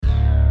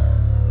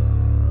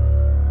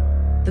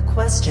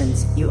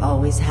Questions you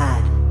always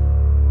had.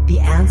 The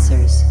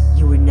answers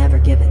you were never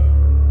given.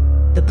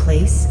 The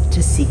place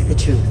to seek the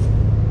truth.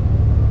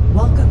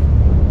 Welcome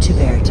to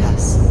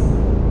Veritas.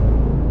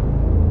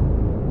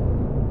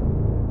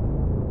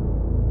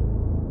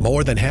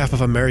 More than half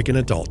of American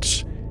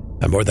adults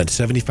and more than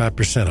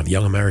 75% of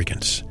young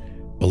Americans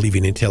believe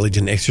in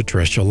intelligent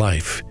extraterrestrial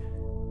life.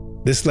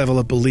 This level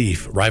of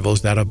belief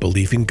rivals that of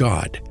belief in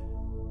God.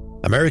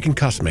 American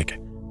Cosmic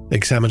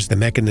examines the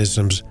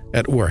mechanisms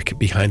at work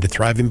behind the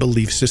thriving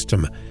belief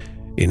system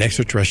in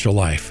extraterrestrial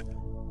life,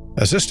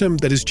 a system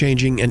that is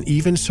changing and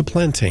even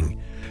supplanting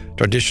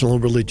traditional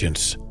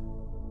religions.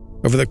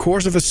 Over the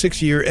course of a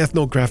 6-year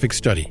ethnographic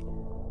study,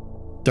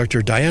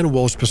 Dr. Diane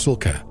Walsh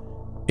Pasulka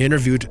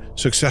interviewed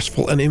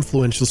successful and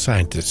influential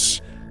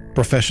scientists,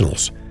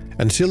 professionals,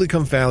 and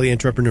Silicon Valley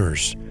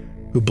entrepreneurs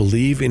who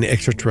believe in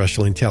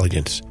extraterrestrial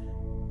intelligence,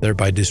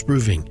 thereby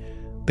disproving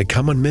the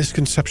common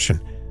misconception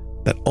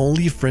that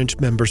only fringe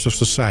members of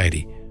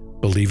society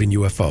believe in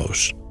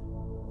UFOs.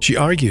 She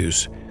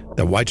argues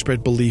that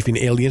widespread belief in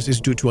aliens is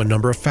due to a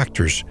number of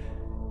factors,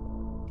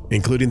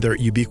 including their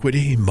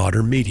ubiquity in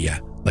modern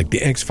media, like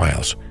the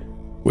X-Files,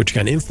 which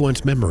can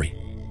influence memory,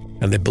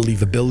 and the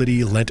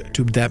believability lent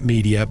to that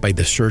media by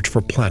the search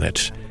for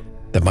planets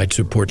that might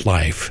support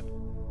life.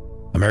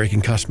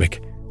 American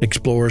Cosmic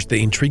explores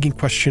the intriguing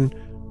question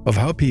of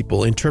how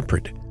people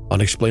interpret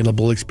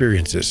unexplainable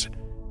experiences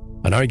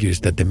and argues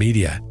that the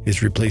media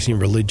is replacing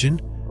religion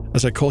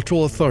as a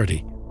cultural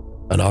authority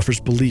and offers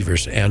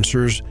believers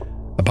answers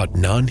about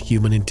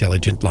non-human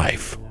intelligent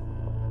life.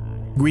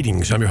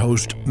 Greetings, I'm your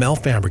host, Mel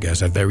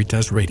Fabregas at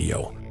Veritas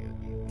Radio.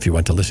 If you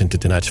want to listen to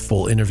tonight's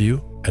full interview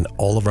and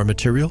all of our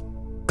material,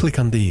 click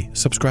on the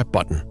subscribe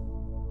button.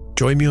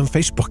 Join me on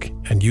Facebook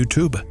and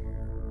YouTube.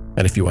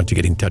 And if you want to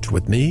get in touch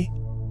with me,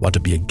 want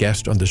to be a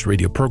guest on this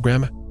radio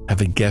program,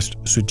 have a guest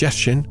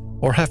suggestion,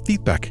 or have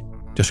feedback,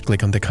 just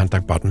click on the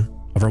contact button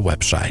of our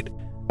website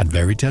at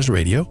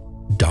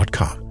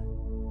veritasradio.com.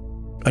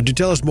 And to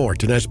tell us more,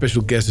 tonight's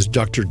special guest is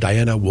Dr.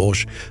 Diana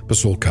Walsh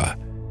Pasulka,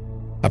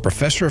 a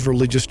professor of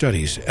religious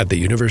studies at the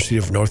University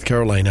of North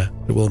Carolina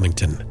at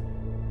Wilmington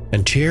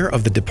and chair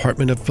of the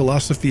Department of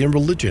Philosophy and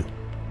Religion.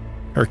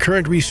 Her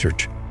current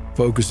research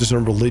focuses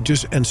on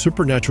religious and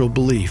supernatural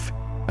belief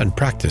and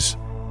practice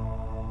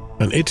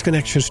and its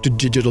connections to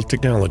digital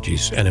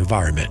technologies and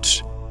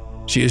environments.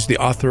 She is the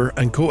author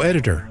and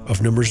co-editor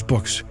of numerous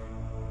books,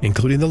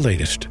 including the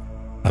latest,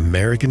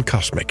 American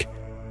Cosmic,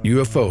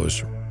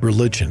 UFOs,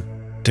 Religion,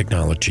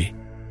 Technology.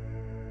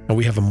 And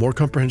we have a more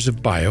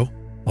comprehensive bio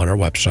on our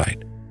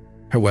website.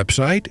 Her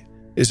website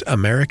is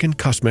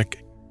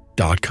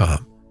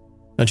americancosmic.com,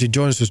 and she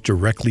joins us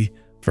directly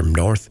from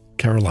North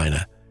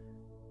Carolina.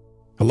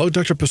 Hello,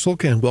 Dr.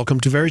 Pasulka, and welcome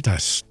to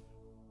Veritas.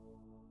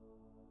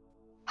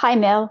 Hi,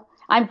 Mel.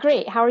 I'm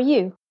great. How are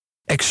you?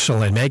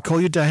 Excellent. May I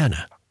call you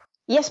Diana?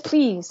 Yes,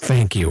 please.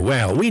 Thank you.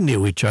 Well, we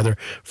knew each other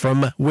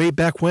from way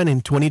back when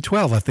in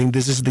 2012. I think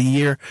this is the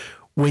year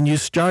when you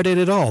started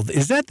it all.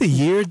 Is that the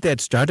year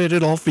that started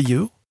it all for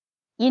you?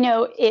 You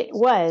know, it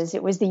was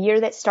the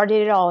year that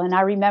started it all. And I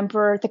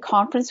remember the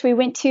conference we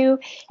went to,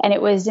 and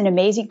it was an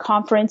amazing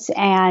conference.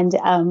 And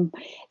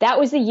that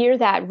was the year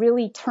that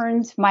really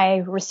turned my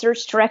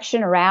research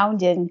direction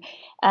around and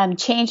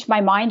changed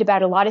my mind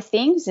about a lot of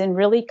things and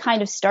really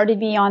kind of started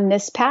me on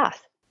this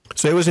path.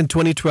 So it was in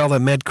 2012 I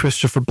met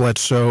Christopher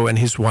Bledsoe and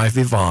his wife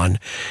Yvonne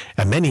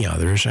and many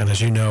others. And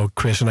as you know,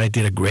 Chris and I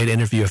did a great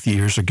interview a few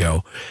years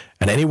ago.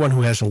 And anyone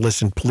who hasn't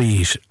listened,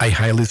 please, I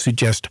highly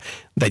suggest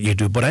that you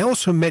do. But I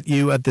also met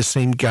you at the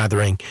same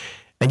gathering,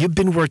 and you've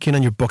been working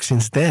on your book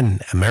since then,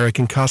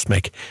 American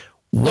Cosmic.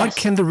 What Yes.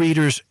 can the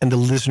readers and the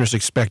listeners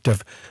expect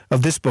of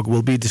this book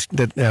we'll be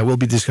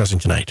discussing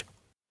tonight?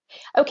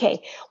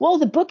 Okay. Well,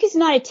 the book is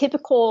not a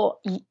typical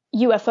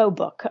UFO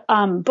book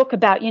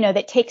about,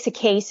 that takes a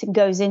case and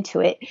goes into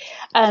it.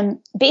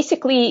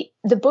 Basically,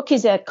 the book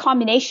is a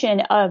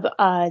combination of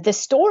the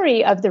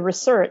story of the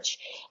research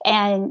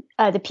and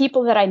the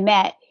people that I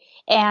met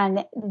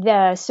and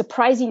the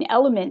surprising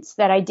elements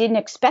that I didn't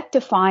expect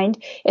to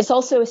find. It's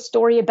also a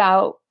story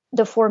about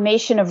the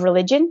formation of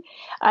religion.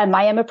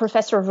 I am a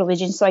professor of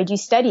religion, so I do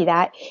study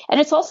that. And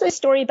it's also a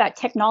story about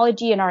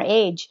technology in our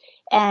age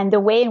and the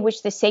way in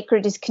which the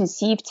sacred is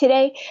conceived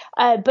today.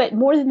 But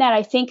more than that,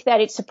 I think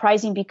that it's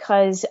surprising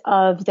because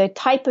of the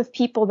type of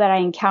people that I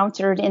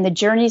encountered in the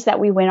journeys that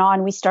we went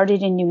on. We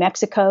started in New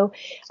Mexico.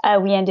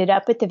 We ended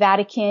up at the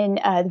Vatican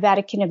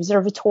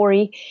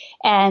Observatory.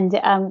 And,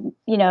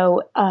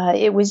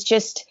 it was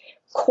just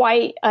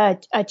quite a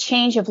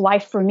change of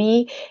life for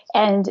me.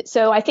 And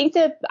so I think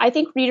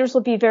readers will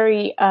be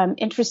very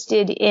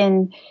interested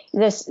in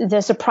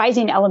the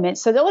surprising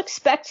elements. So they'll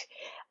expect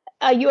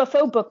a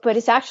UFO book, but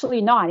it's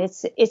actually not.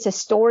 It's a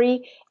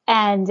story,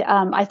 and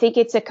I think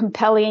it's a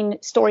compelling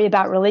story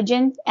about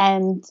religion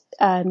and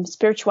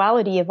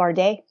spirituality of our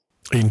day.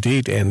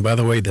 Indeed. And by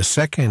the way, the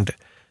second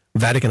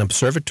Vatican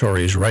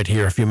Observatory is right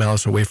here a few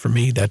miles away from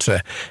me. That's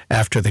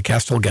after the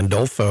Castel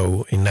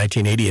Gandolfo in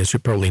 1980, as you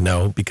probably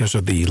know, because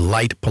of the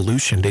light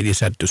pollution. They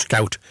decided to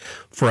scout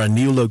for a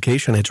new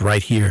location. It's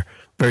right here,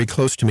 very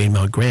close to me in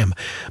Mount Graham.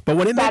 But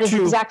when I met you... That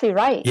is exactly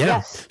right, yeah.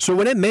 Yes. So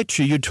when I met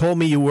you, you told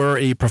me you were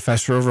a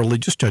professor of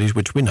religious studies,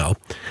 which we know.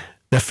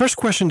 The first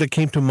question that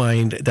came to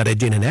mind that I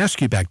didn't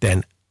ask you back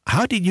then,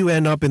 how did you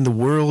end up in the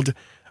world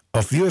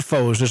of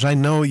UFOs, as I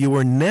know you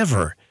were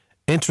never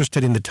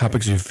interested in the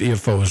topics of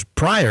UFOs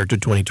prior to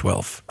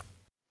 2012?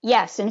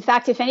 Yes. In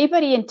fact, if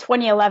anybody in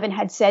 2011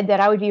 had said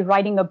that I would be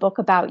writing a book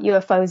about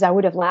UFOs, I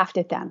would have laughed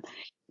at them.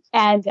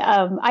 And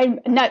I'm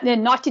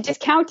not to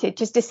discount it,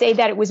 just to say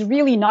that it was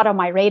really not on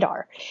my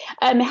radar.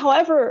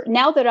 However,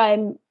 now that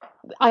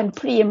I'm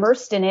pretty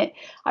immersed in it,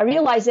 I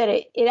realize that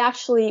it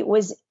actually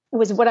was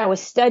what I was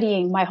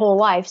studying my whole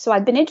life. So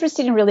I've been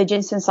interested in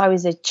religion since I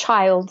was a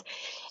child,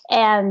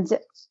 and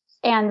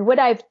what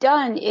I've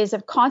done is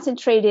I've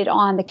concentrated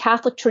on the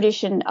Catholic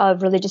tradition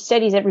of religious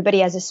studies.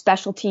 Everybody has a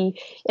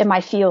specialty in my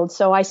field.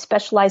 So I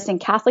specialized in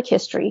Catholic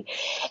history.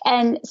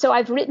 And so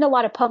I've written a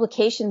lot of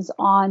publications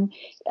on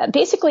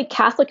basically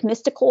Catholic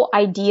mystical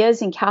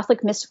ideas and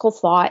Catholic mystical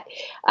thought,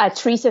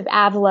 Teresa of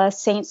Avila,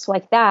 saints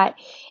like that.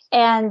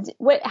 And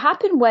what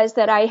happened was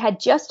that I had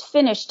just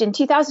finished, in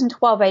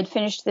 2012, I had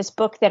finished this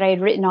book that I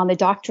had written on the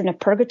doctrine of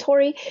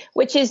purgatory,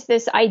 which is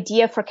this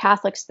idea for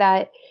Catholics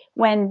that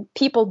when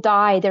people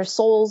die, their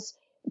souls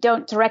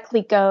don't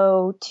directly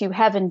go to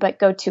heaven, but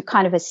go to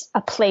kind of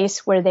a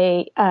place where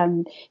they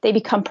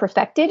become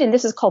perfected. And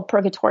this is called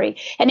purgatory.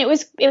 And it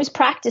was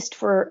practiced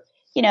for,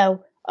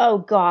 oh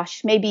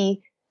gosh,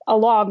 maybe a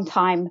long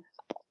time.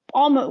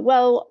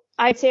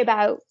 I'd say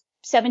about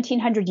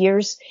 1700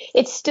 years.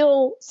 It's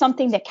still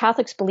something that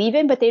Catholics believe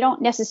in, but they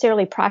don't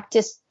necessarily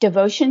practice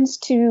devotions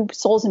to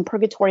souls in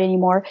purgatory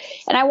anymore.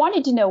 And I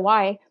wanted to know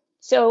why.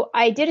 So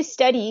I did a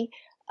study,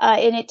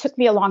 and it took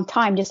me a long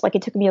time, just like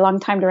it took me a long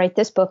time to write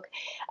this book.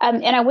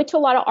 And I went to a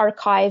lot of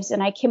archives,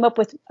 and I came up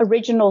with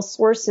original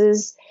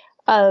sources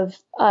of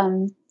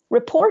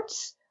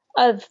reports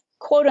of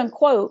quote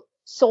unquote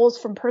souls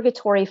from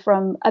purgatory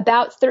from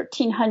about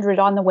 1300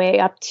 on the way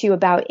up to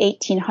about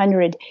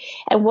 1800.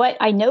 And what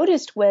I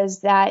noticed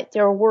was that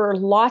there were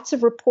lots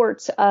of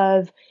reports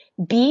of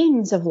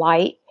beings of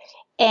light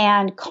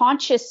and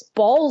conscious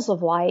balls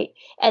of light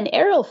and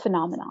aerial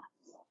phenomena.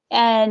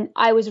 And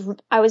I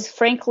was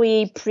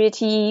frankly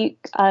pretty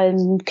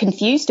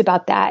confused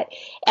about that.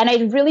 And I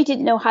really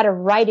didn't know how to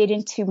write it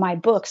into my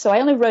book. So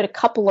I only wrote a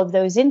couple of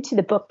those into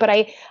the book, but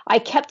I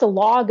kept a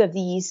log of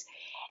these.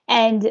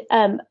 And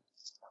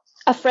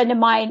a friend of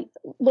mine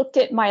looked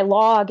at my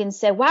log and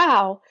said,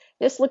 wow,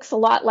 this looks a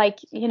lot like,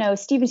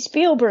 Steven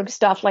Spielberg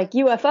stuff, like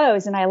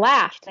UFOs. And I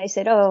laughed. I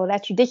said, oh,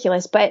 that's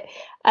ridiculous. But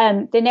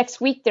the next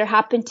week there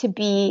happened to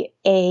be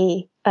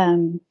a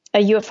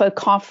UFO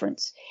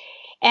conference.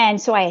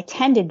 And so I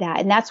attended that,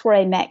 and that's where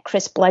I met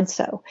Chris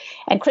Bledsoe.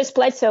 And Chris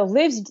Bledsoe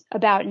lives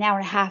about an hour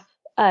and a half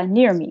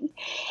near me.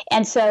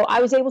 And so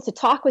I was able to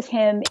talk with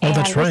him. Oh,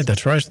 that's right.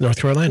 That's right. North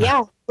Carolina.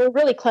 Yeah, we're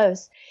really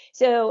close.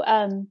 So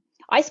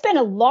I spent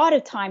a lot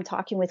of time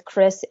talking with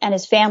Chris and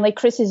his family.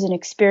 Chris is an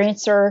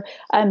experiencer.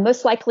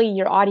 Most likely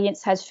your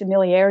audience has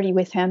familiarity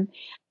with him.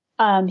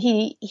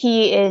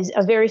 He is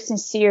a very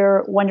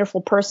sincere,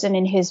 wonderful person,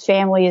 and his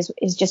family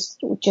is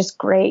just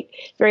great,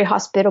 very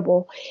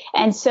hospitable.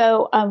 And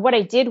so what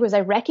I did was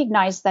I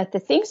recognized that the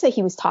things that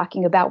he was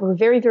talking about were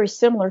very, very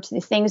similar to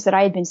the things that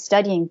I had been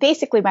studying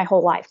basically my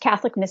whole life,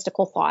 Catholic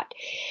mystical thought.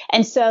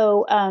 And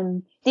so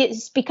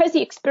because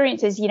the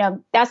experiences,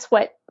 that's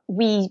what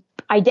we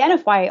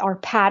identify our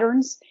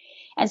patterns.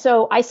 And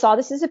so I saw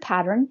this as a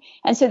pattern.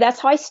 And so that's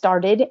how I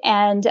started.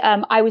 And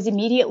I was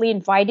immediately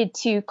invited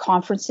to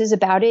conferences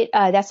about it.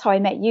 That's how I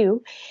met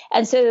you.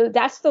 And so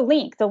that's the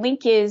link. The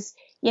link is,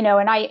 in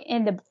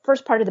the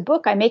first part of the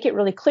book, I make it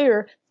really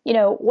clear,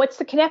 what's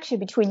the connection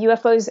between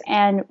UFOs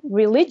and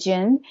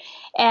religion?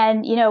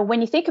 And,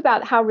 when you think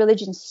about how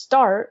religions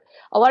start,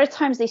 a lot of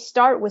times they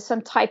start with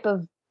some type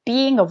of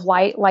being of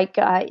light, like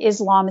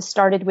Islam is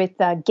started with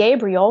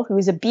Gabriel, who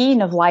is a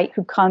being of light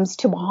who comes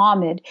to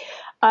Muhammad.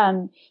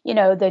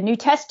 The New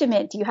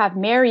Testament, you have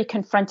Mary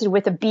confronted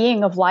with a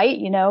being of light,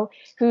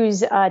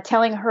 who's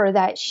telling her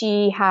that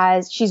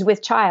she's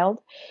with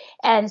child.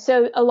 And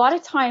so a lot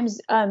of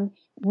times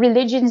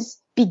religions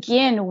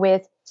begin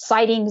with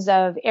sightings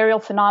of aerial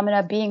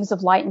phenomena, beings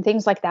of light, and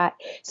things like that.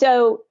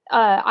 So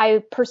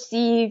I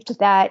perceived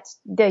that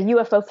the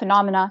UFO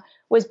phenomena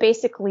was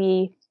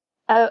basically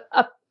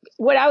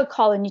what I would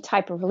call a new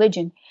type of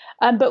religion.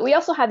 But we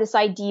also have this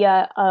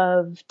idea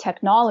of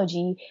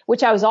technology,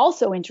 which I was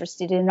also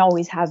interested in and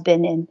always have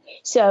been in.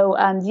 So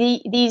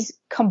these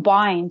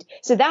combined.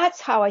 So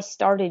that's how I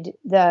started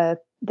the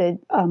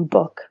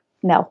book,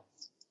 Mel.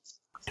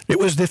 It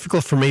was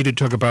difficult for me to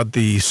talk about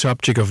the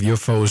subject of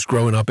UFOs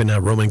growing up in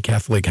a Roman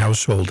Catholic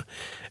household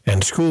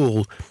and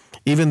school,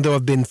 even though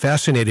I've been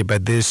fascinated by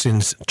this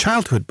since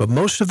childhood. But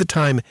most of the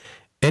time,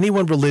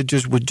 anyone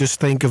religious would just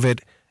think of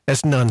it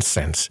as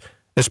nonsense,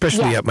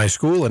 especially at my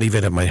school and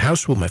even at my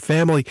household, my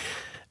family.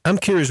 I'm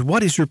curious,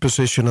 what is your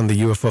position on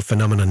the UFO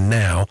phenomenon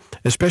now,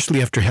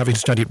 especially after having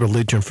studied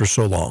religion for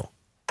so long?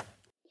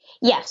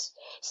 Yes.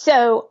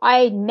 So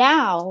I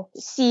now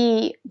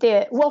see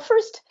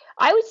first,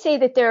 I would say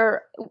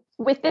that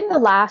within the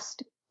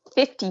last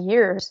 50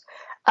 years,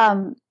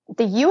 the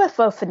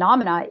UFO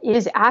phenomena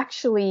is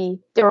actually,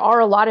 there are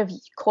a lot of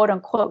quote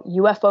unquote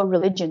UFO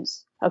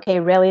religions. Okay.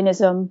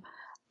 Raelianism,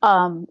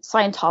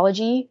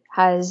 Scientology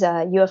has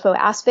UFO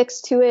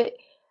aspects to it.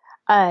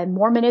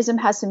 Mormonism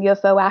has some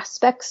UFO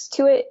aspects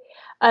to it.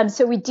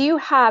 So we do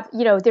have,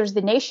 there's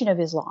the Nation of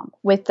Islam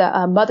with the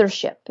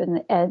mothership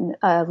and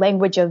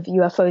language of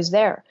UFOs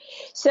there.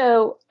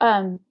 So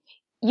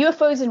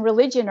UFOs and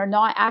religion are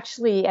not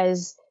actually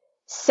as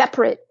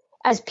separate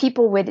as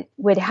people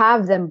would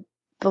have them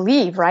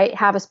believe, right?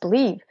 Have us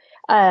believe.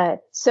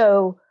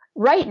 So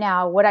right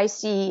now, what I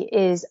see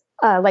is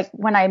like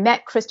when I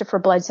met Christopher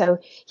Bledsoe,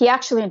 he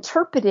actually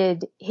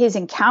interpreted his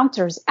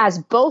encounters as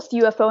both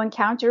UFO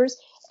encounters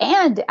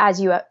and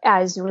as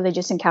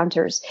religious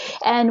encounters.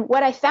 And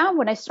what I found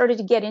when I started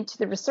to get into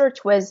the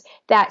research was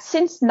that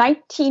since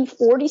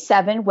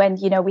 1947, when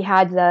we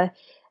had the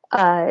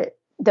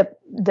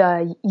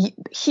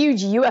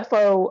huge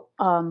UFO,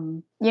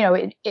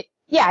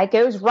 it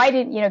goes right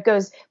in,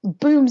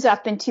 booms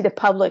up into the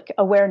public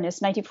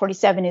awareness.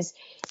 1947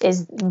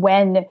 is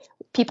when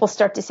people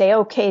start to say,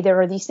 okay,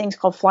 there are these things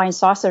called flying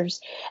saucers,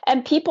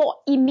 and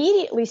people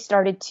immediately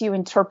started to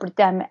interpret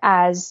them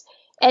as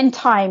end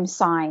time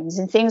signs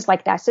and things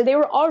like that. So they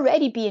were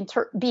already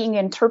being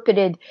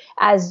interpreted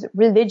as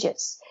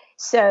religious.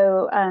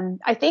 So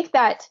I think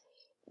that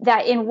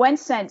in one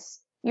sense,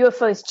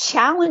 UFOs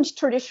challenge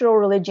traditional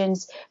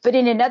religions, but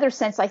in another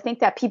sense, I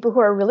think that people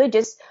who are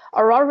religious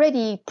are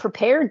already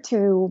prepared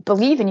to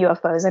believe in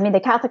UFOs. I mean,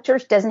 the Catholic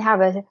Church doesn't have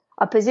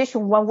a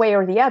position one way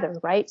or the other,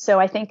 right? So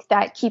I think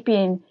that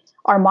keeping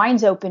our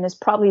minds open is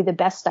probably the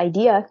best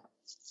idea.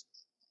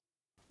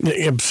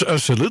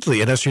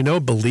 Absolutely. And as you know,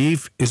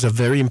 belief is a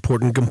very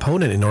important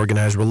component in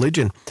organized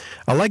religion.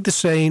 I like the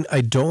saying,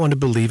 I don't want to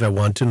believe, I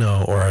want to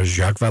know. Or as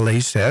Jacques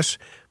Vallée says,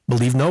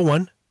 believe no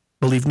one,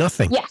 believe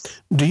nothing.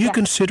 Yes. Do you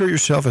consider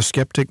yourself a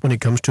skeptic when it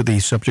comes to the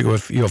subject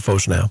of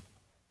UFOs now?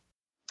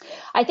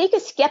 I think a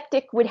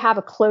skeptic would have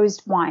a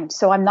closed mind.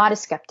 So I'm not a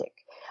skeptic.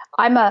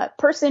 I'm a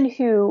person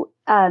who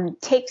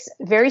takes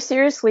very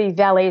seriously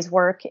Vallée's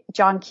work,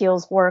 John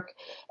Keel's work,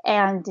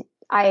 and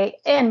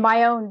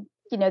my own,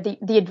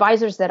 the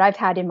advisors that I've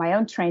had in my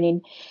own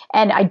training,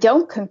 and I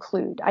don't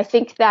conclude. I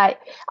think that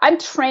I'm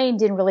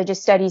trained in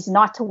religious studies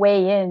not to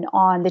weigh in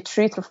on the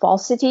truth or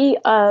falsity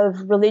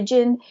of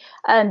religion.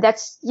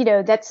 That's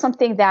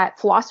something that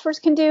philosophers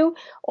can do,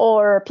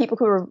 or people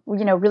who are,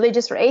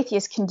 religious or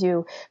atheists can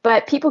do.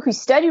 But people who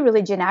study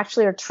religion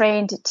actually are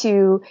trained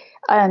to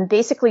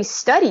basically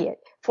study it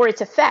for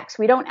its effects.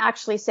 We don't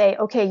actually say,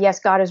 okay, yes,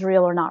 God is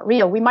real or not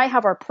real. We might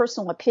have our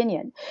personal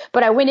opinion,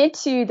 but I went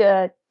into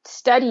the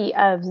study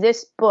of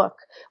this book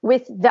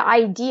with the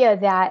idea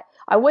that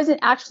I wasn't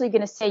actually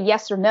going to say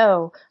yes or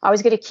no. I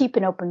was going to keep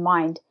an open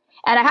mind.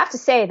 And I have to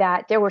say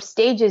that there were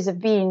stages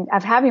of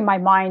having my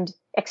mind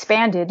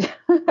expanded,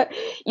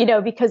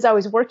 because I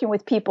was working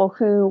with people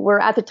who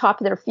were at the top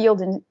of their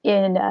field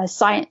in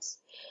science.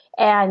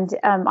 And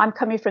I'm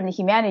coming from the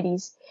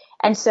humanities.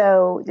 And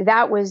so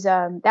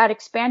that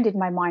expanded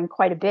my mind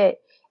quite a bit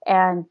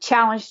and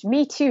challenged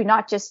me too,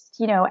 not just,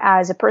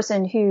 as a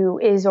person who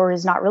is or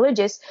is not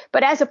religious,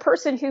 but as a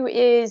person who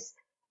is,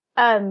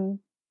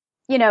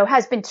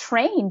 has been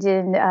trained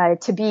in,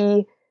 to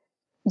be,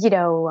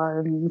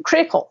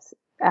 critical,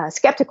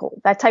 skeptical,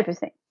 that type of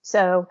thing.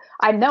 So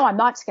I'm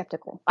not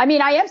skeptical. I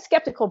mean, I am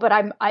skeptical, but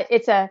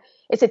it's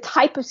a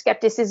type of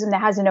skepticism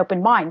that has an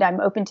open mind. I'm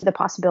open to the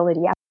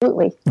possibility.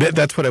 Absolutely.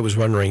 That's what I was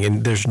wondering,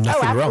 and there's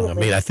nothing wrong. I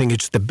mean, I think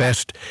it's the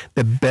best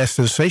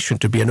sensation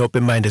to be an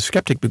open-minded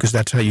skeptic, because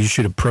that's how you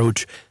should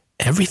approach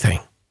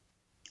everything.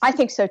 I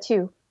think so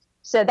too.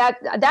 So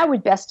that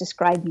would best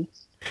describe me.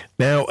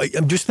 Now,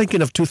 I'm just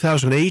thinking of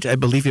 2008, I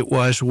believe it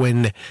was,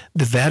 when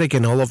the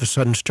Vatican all of a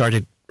sudden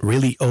started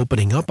really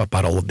opening up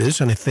about all of this.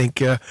 And I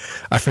think,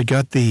 I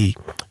forgot the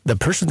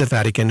person in the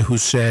Vatican who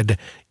said,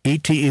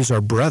 E.T. is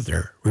our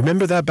brother.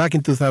 Remember that back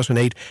in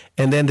 2008?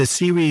 And then the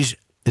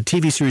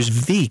TV series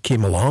V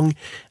came along.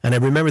 And I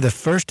remember the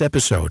first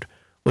episode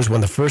was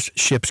when the first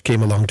ships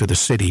came along to the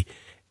city.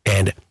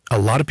 And a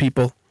lot of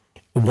people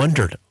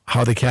wondered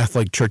how the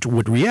Catholic Church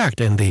would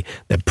react, and the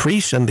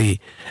priests and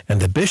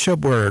the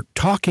bishop were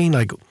talking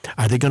like,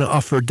 are they going to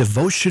offer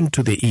devotion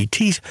to the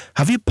ETs?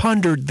 Have you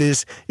pondered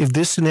this, if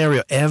this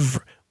scenario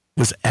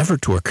was ever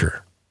to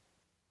occur?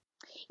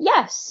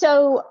 Yes.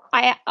 So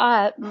I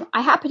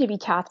happen to be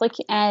Catholic,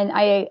 and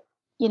I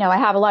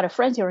have a lot of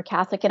friends who are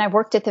Catholic, and I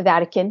worked at the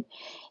Vatican.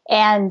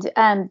 And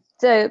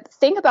the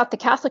thing about the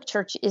Catholic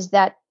Church is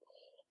that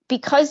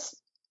because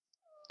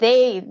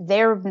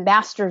they're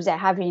masters at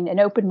having an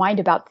open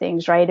mind about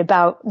things, right?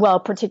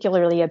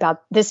 Particularly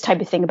about this type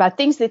of thing, about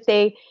things that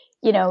they've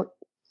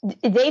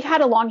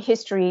had a long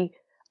history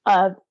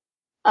of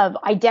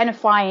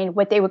identifying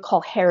what they would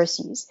call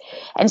heresies.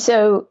 And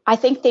so I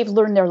think they've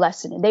learned their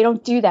lesson, and they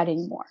don't do that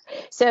anymore.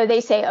 So they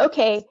say,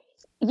 okay,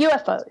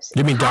 UFOs.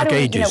 You mean Dark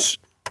Ages?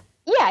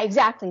 Yeah,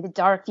 exactly. The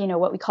dark,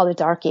 what we call the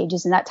Dark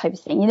Ages and that type of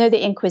thing,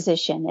 the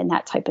Inquisition and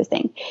that type of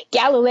thing.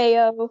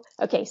 Galileo.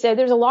 Okay, so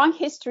there's a long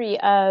history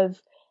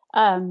of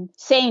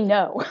saying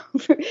no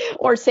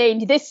or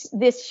saying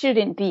this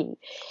shouldn't be.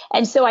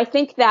 And so I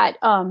think that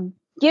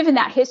given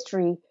that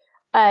history,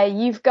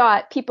 you've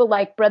got people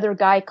like Brother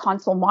Guy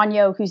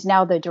Consolmagno, who's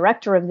now the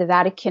director of the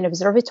Vatican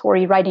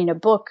Observatory, writing a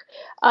book,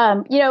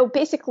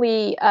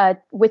 basically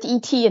with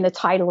ET in the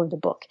title of the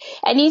book.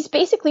 And he's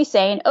basically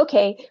saying,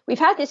 okay, we've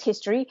had this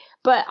history,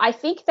 but I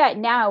think that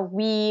now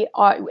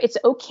it's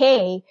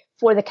okay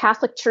for the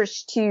Catholic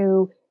Church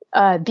to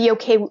be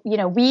okay.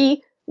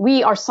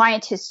 We are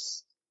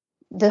scientists.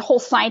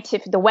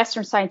 The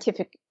Western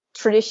scientific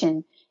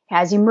tradition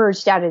has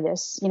emerged out of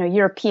this,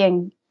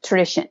 European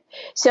tradition.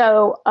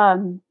 So,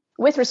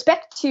 with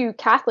respect to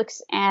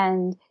Catholics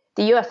and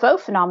the UFO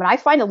phenomenon, I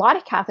find a lot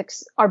of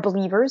Catholics are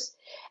believers.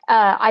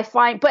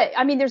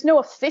 There's no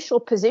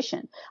official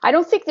position. I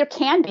don't think there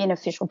can be an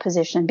official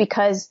position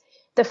because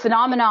the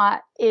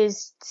phenomena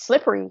is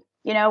slippery.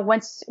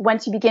 Once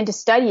you begin to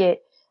study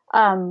it,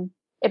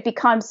 it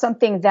becomes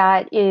something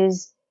that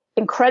is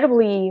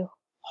incredibly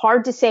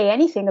hard to say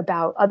anything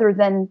about other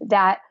than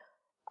that,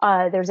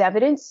 there's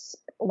evidence.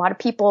 A lot of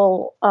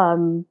people,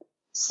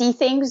 see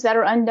things that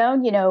are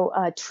unknown,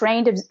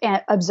 trained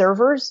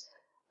observers,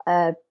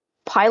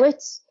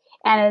 pilots,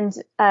 and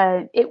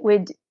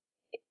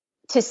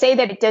to say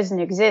that it doesn't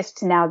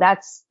exist now,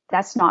 that's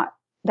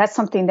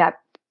something that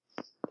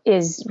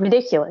is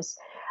ridiculous.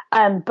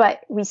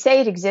 But we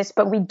say it exists,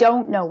 but we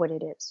don't know what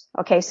it is.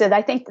 Okay. So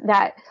I think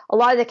that a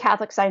lot of the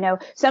Catholics I know,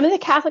 some of the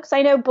Catholics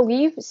I know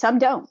believe, some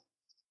don't.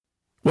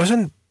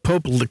 Wasn't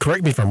Pope,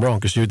 correct me if I'm wrong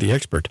because you're the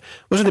expert,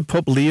 wasn't it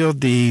Pope Leo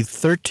the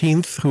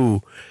 13th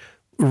who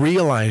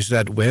realized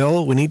that,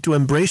 well, we need to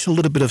embrace a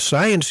little bit of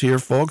science here,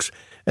 folks?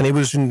 And it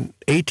was in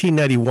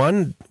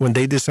 1891 when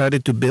they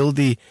decided to build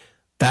the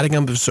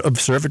Vatican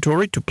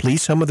Observatory to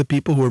please some of the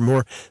people who were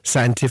more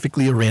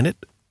scientifically oriented.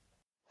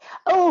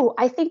 Oh,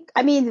 I think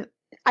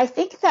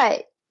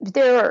that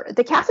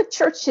the Catholic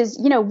Church is,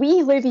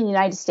 we live in the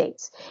United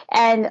States,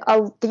 and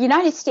the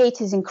United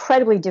States is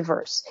incredibly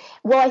diverse.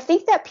 Well, I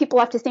think that people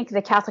have to think of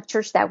the Catholic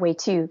Church that way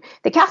too.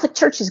 The Catholic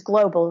Church is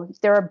global.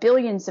 There are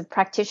billions of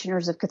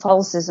practitioners of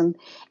Catholicism,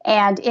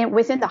 and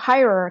within the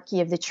hierarchy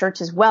of the church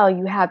as well,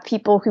 you have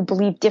people who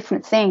believe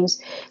different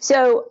things.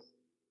 So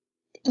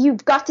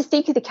you've got to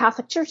think of the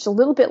Catholic Church a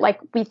little bit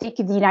like we think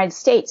of the United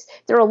States.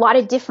 There are a lot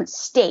of different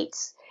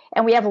states.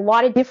 And we have a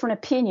lot of different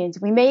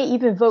opinions. We may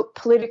even vote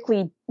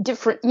politically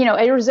different.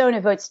 Arizona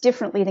votes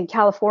differently than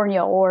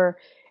California or,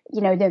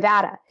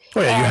 Nevada.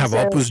 Oh, yeah, you have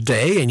Opus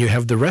Dei and you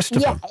have the rest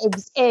of them.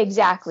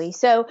 Exactly.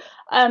 So,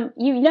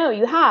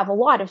 you have a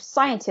lot of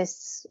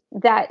scientists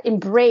that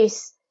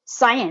embrace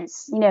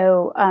science,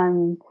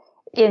 in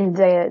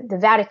the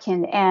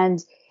Vatican. And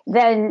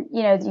then,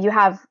 you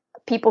have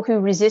people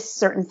who resist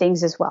certain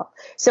things as well.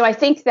 So I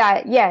think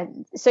that,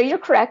 so you're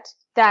correct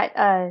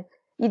that,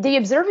 the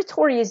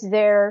observatory is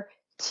there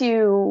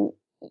to,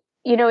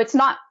 it's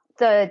not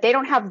they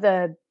don't have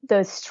the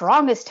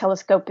strongest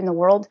telescope in the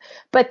world,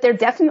 but they're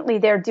definitely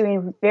there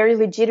doing very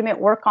legitimate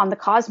work on the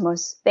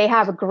cosmos. They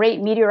have a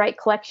great meteorite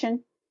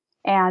collection,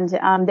 and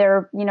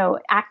they're,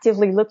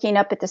 actively looking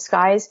up at the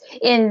skies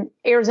in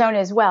Arizona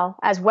as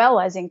well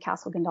as in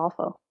Castle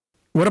Gandolfo.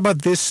 What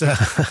about this?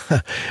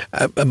 I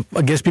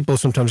guess people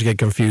sometimes get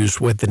confused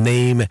with the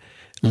name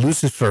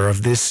Lucifer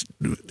of this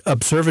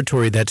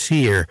observatory that's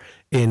here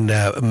in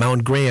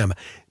Mount Graham.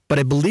 But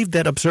I believe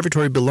that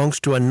observatory belongs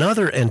to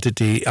another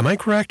entity. Am I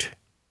correct?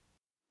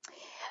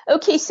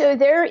 Okay, so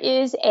there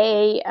is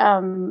a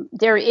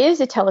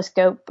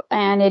telescope,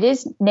 and it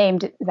is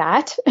named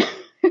that.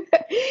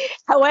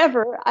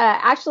 However,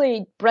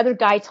 actually, Brother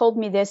Guy told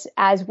me this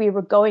as we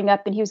were going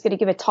up, and he was going to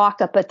give a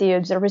talk up at the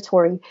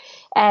observatory.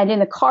 And in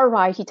the car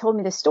ride, he told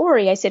me the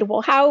story. I said,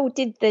 well, how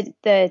did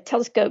the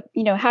telescope,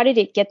 how did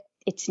it get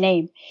its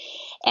name?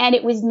 And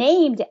it was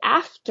named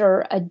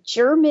after a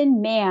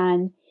German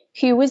man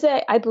who was,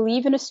 I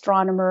believe, an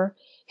astronomer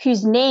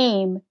whose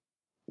name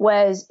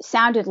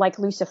sounded like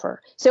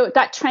Lucifer. So it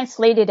got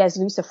translated as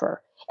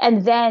Lucifer.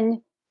 And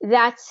then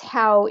that's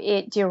how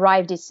it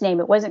derived its name.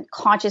 It wasn't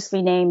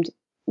consciously named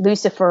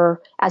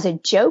Lucifer as a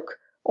joke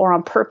or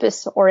on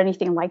purpose or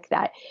anything like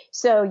that.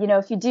 So,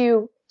 if you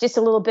do just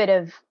a little bit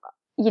of,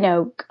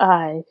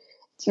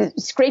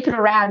 scraping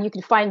around, you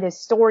can find this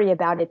story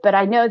about it. But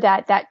I know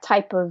that that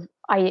type of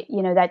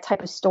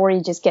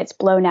story just gets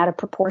blown out of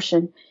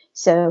proportion.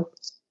 So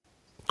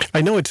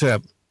I know it's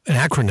an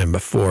acronym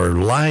for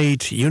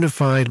light,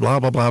 unified, blah,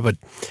 blah, blah. But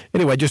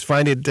anyway, I just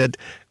find it that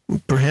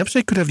perhaps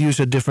they could have used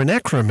a different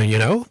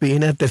acronym,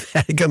 being at the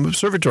Vatican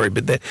Observatory.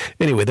 But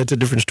anyway, that's a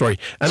different story.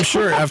 I'm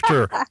sure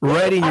after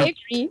writing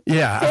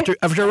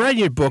after writing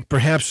your book,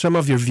 perhaps some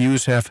of your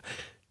views have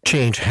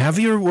changed. Have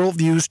your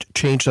worldviews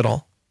changed at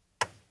all?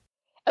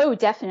 Oh,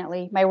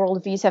 definitely. My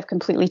worldviews have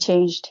completely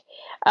changed.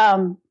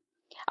 I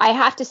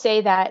have to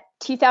say that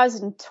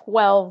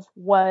 2012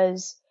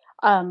 was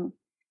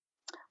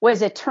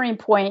was a turning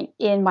point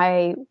in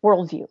my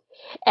worldview.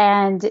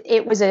 And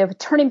it was a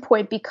turning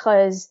point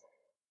because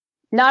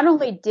not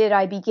only did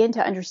I begin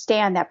to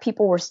understand that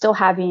people were still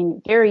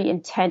having very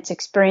intense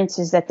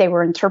experiences that they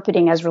were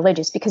interpreting as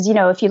religious, because,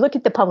 if you look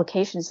at the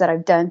publications that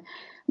I've done,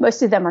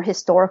 most of them are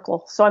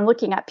historical. So I'm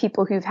looking at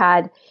people who've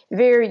had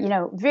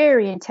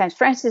very intense.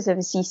 Francis of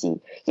Assisi,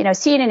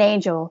 seeing an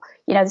angel,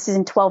 this is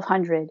in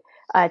 1200.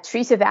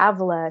 Teresa of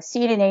Avila,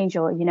 seeing an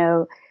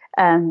angel,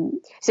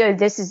 so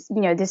this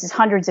is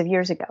hundreds of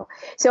years ago.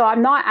 So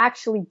I'm not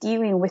actually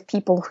dealing with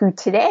people who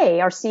today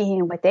are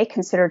seeing what they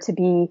consider to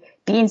be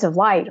beings of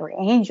light or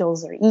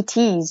angels or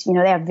ETs.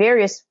 They have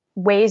various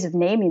ways of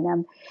naming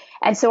them.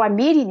 And so I'm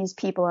meeting these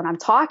people and I'm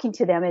talking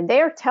to them and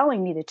they're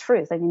telling me the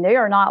truth. I mean, they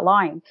are not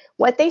lying.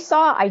 What they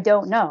saw, I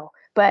don't know,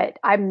 but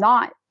I'm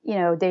not,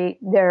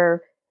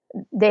 their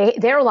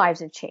lives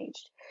have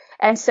changed.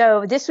 And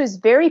so this was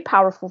very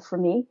powerful for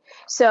me.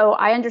 So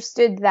I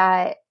understood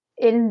that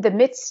in the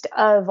midst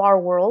of our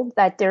world,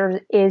 that there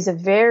is a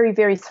very,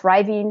 very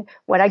thriving,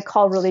 what I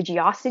call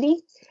religiosity,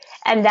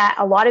 and that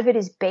a lot of it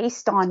is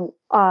based on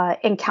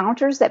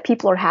encounters that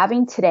people are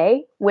having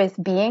today with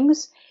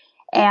beings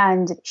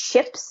and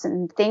ships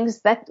and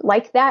things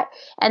like that,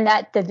 and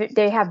that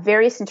they have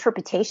various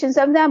interpretations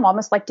of them,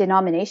 almost like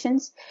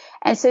denominations.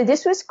 And so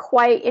this was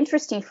quite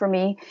interesting for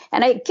me.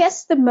 And I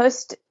guess the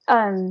most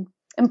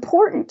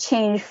important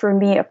change for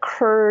me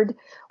occurred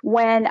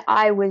when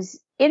I was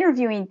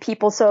interviewing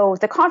people. So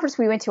the conference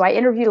we went to, I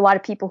interviewed a lot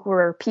of people who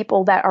are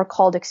people that are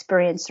called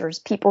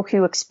experiencers, people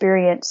who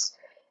experience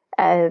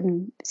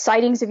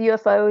sightings of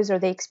UFOs, or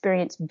they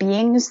experience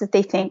beings that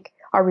they think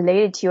are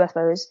related to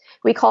UFOs.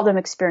 We call them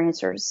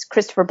experiencers.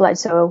 Christopher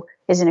Bledsoe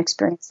is an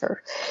experiencer.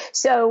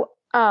 So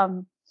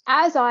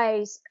as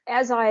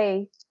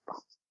I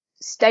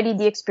studied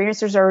the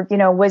experiencers, or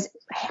was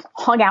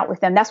hung out with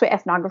them, that's what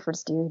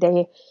ethnographers do.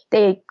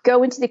 They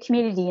go into the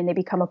community and they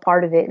become a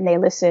part of it, and they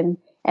listen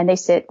and they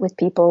sit with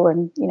people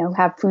and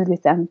have food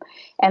with them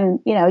and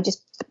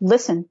just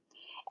listen.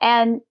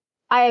 And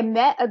I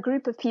met a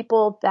group of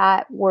people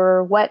that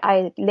were what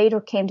I later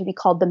came to be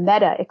called the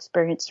meta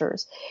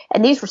experiencers.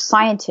 And these were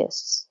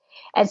scientists.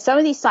 And some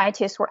of these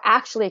scientists were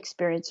actually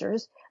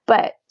experiencers,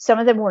 but some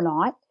of them were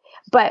not.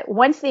 But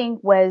one thing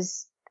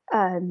was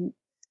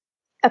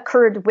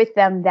occurred with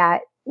them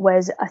that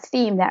was a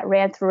theme that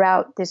ran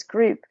throughout this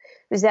group,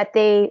 was that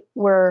they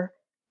were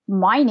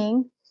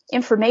mining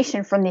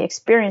information from the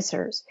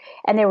experiencers,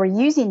 and they were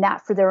using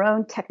that for their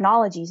own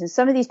technologies. And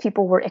some of these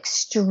people were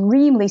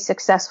extremely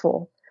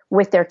successful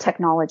with their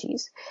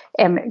technologies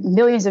and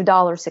millions of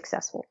dollars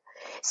successful.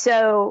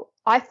 So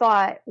I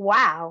thought,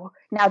 wow,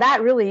 now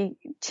that really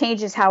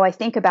changes how I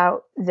think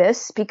about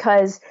this,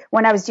 because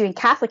when I was doing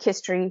Catholic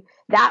history,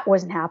 that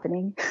wasn't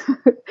happening.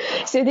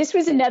 So this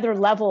was another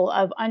level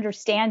of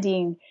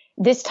understanding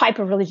this type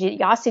of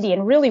religiosity,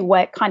 and really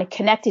what kind of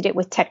connected it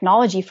with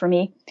technology for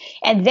me.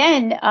 And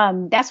then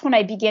that's when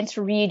I began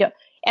to read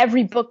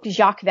every book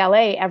Jacques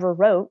Vallée ever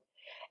wrote,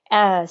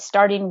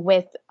 starting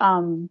with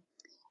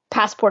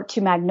Passport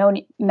to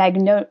Magonia,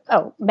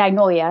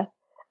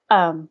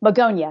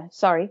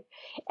 sorry.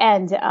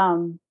 And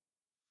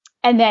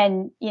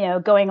then,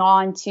 going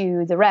on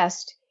to the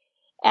rest,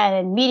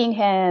 and meeting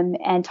him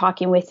and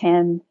talking with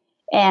him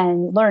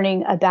and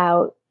learning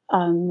about,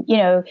 within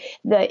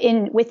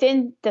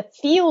the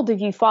field of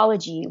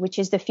ufology, which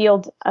is the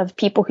field of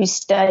people who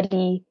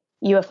study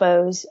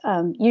UFOs,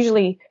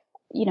 usually,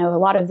 a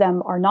lot of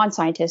them are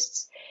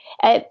non-scientists.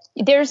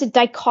 There's a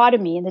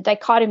dichotomy, and the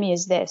dichotomy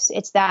is this: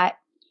 it's that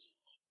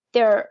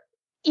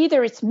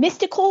either it's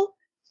mystical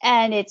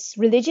and it's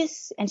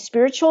religious and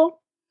spiritual,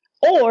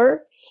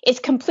 or it's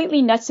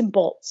completely nuts and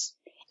bolts.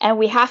 And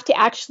we have to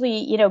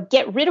actually,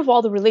 get rid of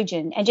all the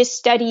religion and just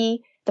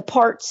study the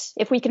parts,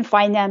 if we can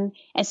find them,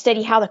 and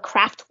study how the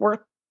craft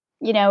work,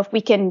 if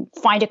we can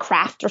find a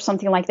craft or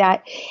something like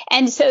that.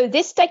 And so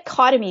this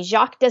dichotomy,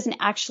 Jacques doesn't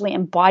actually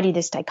embody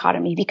this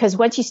dichotomy, because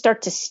once you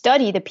start to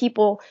study the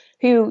people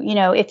who,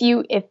 if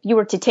you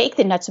were to take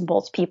the nuts and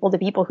bolts people, the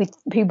people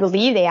who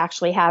believe they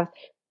actually have,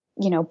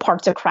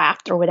 parts of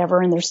craft or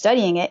whatever, and they're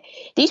studying it,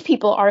 these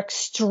people are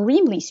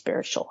extremely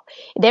spiritual.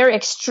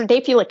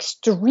 They feel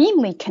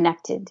extremely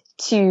connected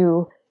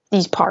to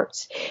these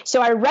parts.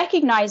 So I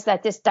recognize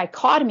that this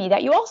dichotomy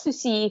that you also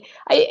see,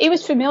 it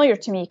was familiar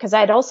to me because I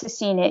had also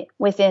seen it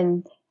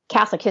within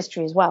Catholic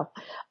history as well.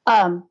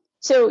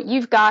 So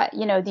you've got,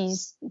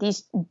 this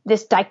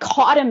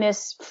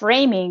dichotomous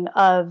framing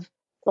of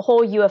the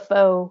whole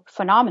UFO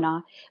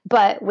phenomena,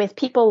 but with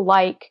people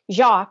like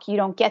Jacques, you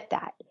don't get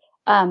that.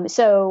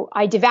 So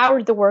I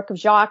devoured the work of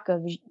Jacques,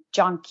 of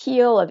John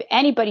Keel, of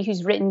anybody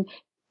who's written,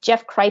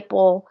 Jeff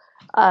Kripal,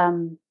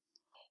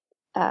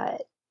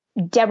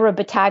 Deborah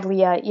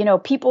Battaglia,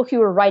 people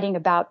who are writing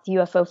about the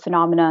UFO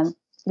phenomenon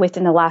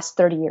within the last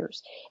 30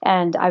 years.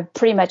 And I've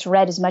pretty much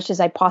read as much as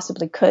I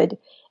possibly could.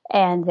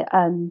 And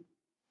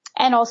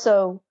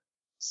also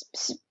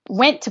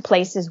went to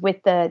places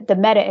with the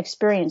meta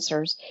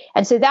experiencers.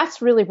 And so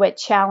that's really what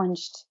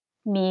challenged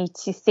me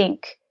to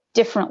think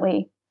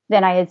differently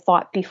than I had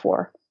thought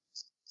before.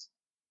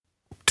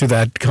 to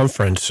that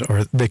conference,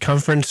 or the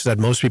conference that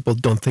most people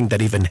don't think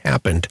that even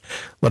happened.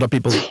 A lot of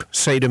people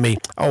say to me,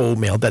 oh,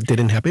 Mel, that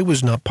didn't happen. It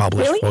was not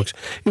published, Really? folks.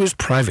 It was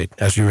private,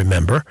 as you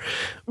remember.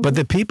 But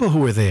the people who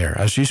were there,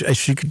 as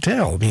you could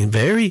tell, I mean,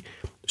 very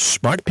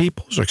smart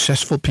people,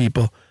 successful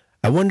people.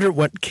 I wonder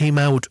what came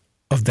out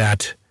of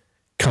that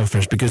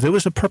conference, because there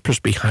was a purpose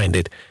behind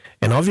it.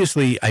 And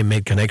obviously, I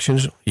made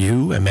connections.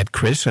 I met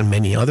Chris and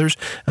many others,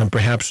 and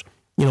perhaps,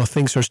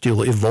 things are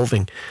still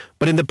evolving.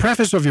 But in the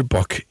preface of your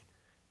book,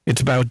 it's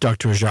about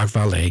Dr. Jacques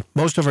Vallée.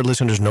 Most of our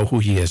listeners know who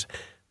he is.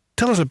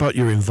 Tell us about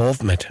your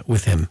involvement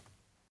with him.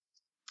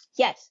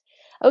 Yes.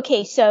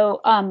 Okay.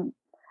 So,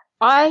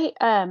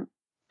 I'd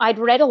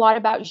read a lot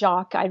about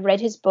Jacques. I'd read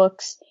his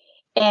books,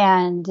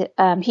 and,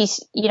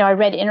 I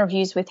read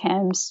interviews with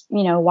him,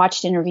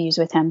 watched interviews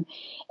with him.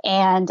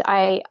 And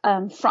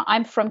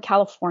I'm from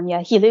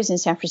California. He lives in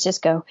San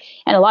Francisco,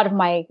 and a lot of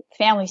my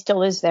family still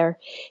lives there.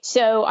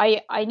 So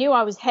I knew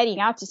I was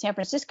heading out to San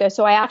Francisco.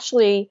 So I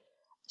actually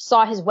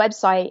saw his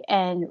website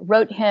and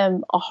wrote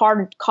him a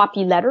hard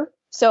copy letter.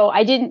 So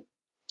I didn't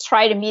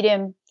try to meet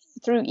him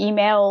through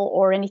email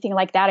or anything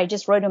like that. I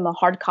just wrote him a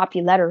hard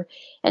copy letter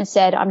and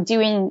said, I'm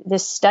doing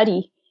this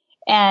study,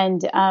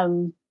 and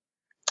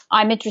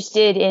I'm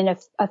interested in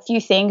a few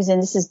things,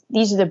 and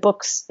these are the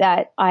books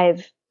that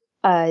I've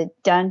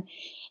done.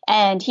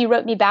 And he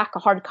wrote me back a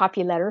hard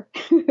copy letter,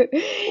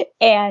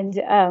 and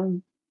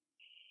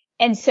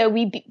so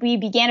we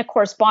began a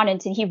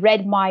correspondence, and he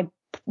read my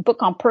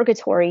book on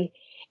purgatory.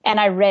 And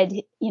I read,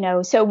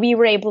 so we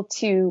were able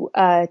to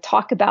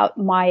talk about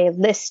my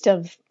list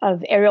of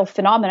aerial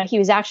phenomena. He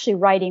was actually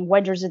writing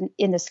Wonders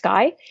in the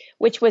Sky,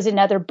 which was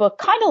another book,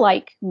 kind of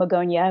like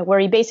Magonia, where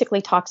he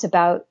basically talks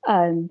about,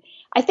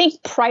 I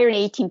think prior to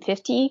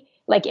 1850,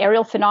 like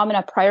aerial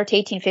phenomena prior to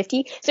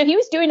 1850. So he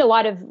was doing a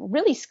lot of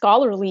really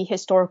scholarly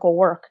historical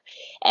work.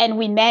 And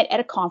we met at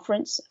a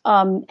conference,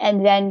 and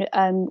then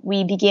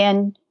we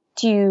began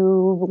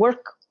to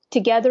work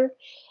together.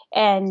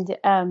 And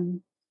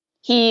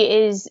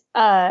he is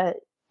an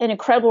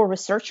incredible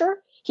researcher.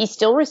 He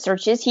still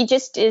researches. He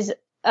just is.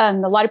 A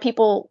lot of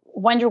people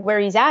wonder where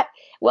he's at.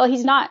 Well,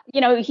 he's not. He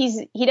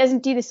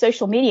doesn't do the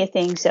social media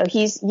thing. So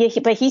he's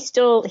a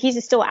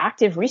still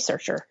active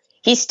researcher.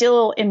 He's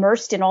still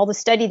immersed in all the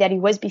study that he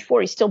was before.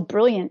 He's still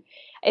brilliant.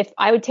 If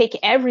I would take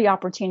every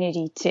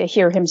opportunity to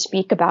hear him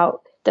speak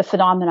about the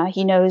phenomena,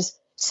 he knows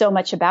so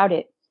much about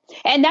it.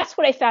 And that's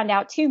what I found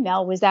out too,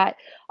 Mel, was that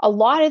a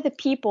lot of the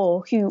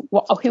people who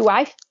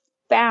I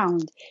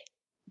found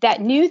that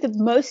knew the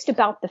most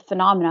about the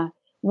phenomena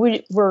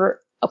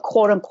were a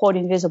quote unquote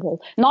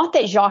invisible. Not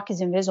that Jacques is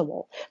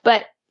invisible,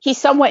 but he's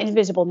somewhat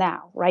invisible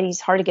now, right?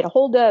 He's hard to get a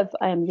hold of.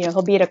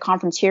 He'll be at a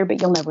conference here,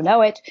 but you'll never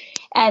know it.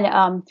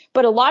 And,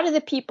 but a lot of the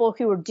people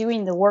who are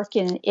doing the work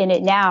in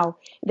it now,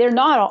 they're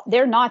not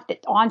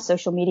on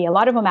social media. A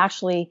lot of them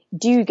actually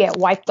do get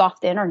wiped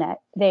off the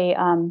internet. They,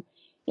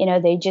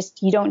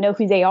 you don't know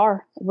who they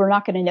are. We're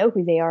not going to know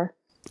who they are.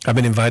 I've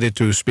been invited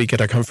to speak at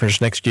a conference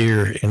next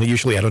year, and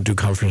usually I don't do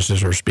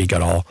conferences or speak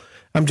at all.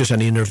 I'm just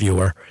an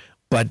interviewer.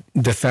 But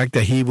the fact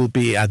that he will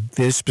be at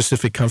this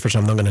specific conference,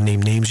 I'm not going to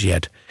name names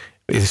yet,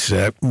 is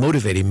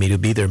motivating me to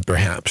be there,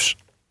 perhaps.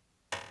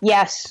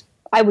 Yes,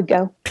 I would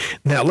go.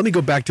 Now, let me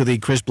go back to the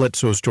Chris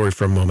Bledsoe story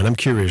for a moment. I'm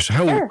curious,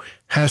 how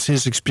has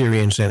his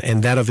experience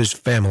and that of his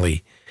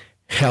family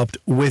helped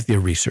with your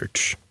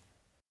research?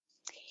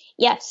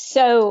 Yes,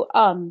 so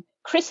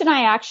Chris and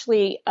I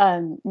actually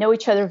know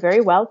each other very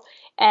well.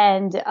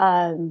 And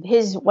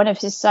one of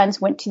his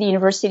sons went to the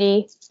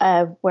university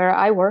where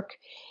I work.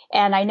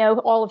 And I know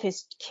all of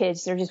his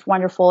kids. They're just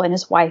wonderful, and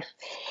his wife.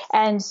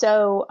 And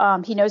so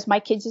he knows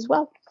my kids as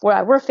well.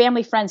 We're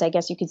family friends, I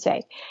guess you could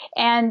say.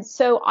 And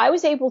so I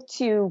was able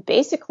to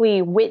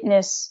basically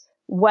witness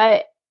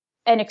what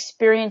an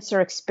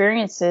experiencer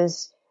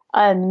experiences,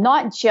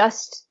 not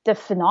just the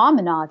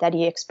phenomena that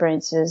he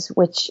experiences,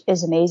 which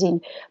is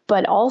amazing,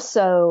 but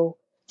also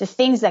the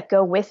things that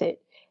go with it.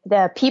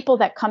 The people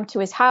that come to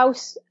his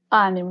house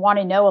and want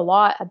to know a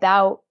lot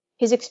about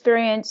his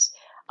experience,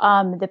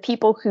 the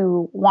people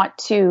who want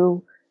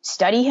to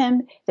study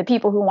him, the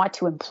people who want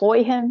to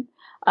employ him.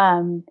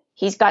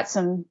 He's got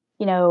some,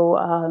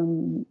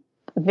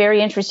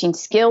 very interesting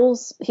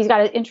skills. He's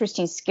got an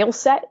interesting skill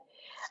set.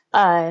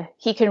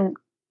 He can,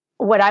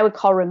 what I would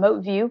call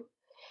remote view.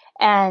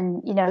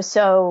 And,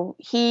 so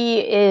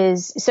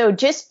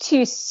just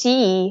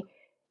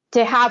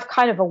to have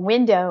kind of a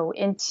window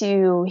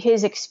into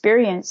his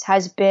experience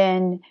has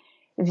been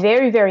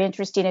very, very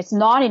interesting. It's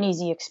not an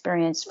easy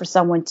experience for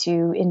someone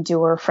to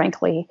endure,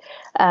 frankly.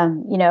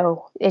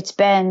 It's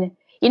been,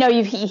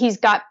 he's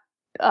got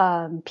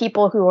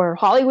people who are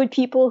Hollywood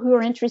people who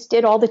are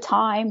interested all the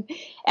time.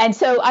 And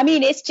so,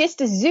 it's just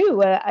a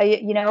zoo,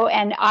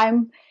 and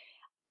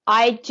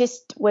I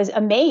just was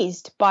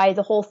amazed by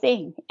the whole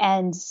thing.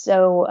 And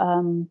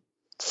so,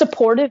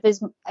 supportive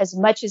as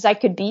much as I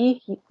could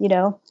be,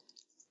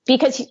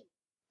 because,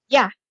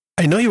 yeah.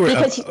 I know you were,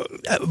 Because,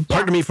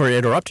 pardon me for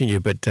interrupting you,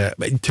 but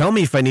tell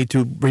me if I need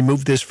to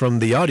remove this from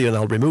the audio and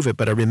I'll remove it.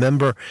 But I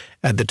remember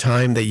at the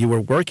time that you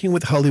were working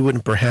with Hollywood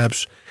and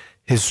perhaps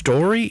his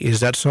story.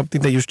 Is that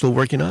something that you're still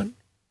working on?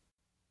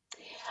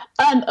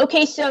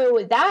 Okay,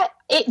 so that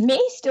it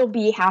may still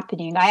be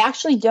happening. I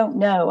actually don't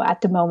know at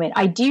the moment.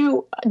 I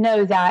do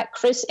know that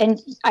Chris, and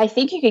I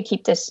think you could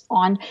keep this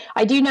on.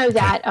 I do know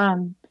that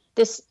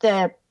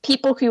the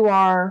people who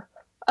are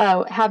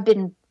have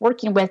been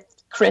working with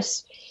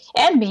Chris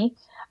and me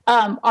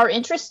are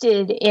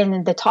interested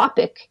in the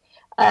topic.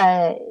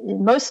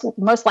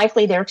 Most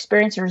likely, they're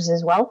experiencers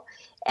as well,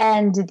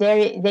 and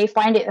they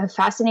find it a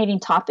fascinating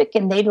topic,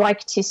 and they'd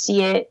like to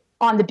see it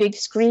on the big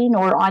screen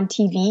or on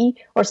TV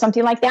or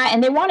something like that.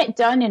 And they want it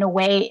done in a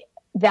way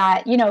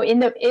that,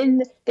 in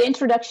the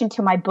introduction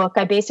to my book,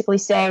 I basically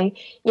say,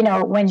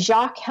 when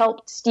Jacques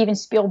helped Steven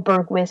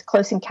Spielberg with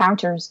Close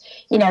Encounters,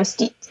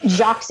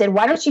 Jacques said,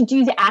 why don't you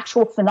do the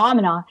actual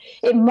phenomena?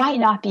 It might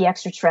not be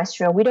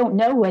extraterrestrial. We don't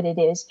know what it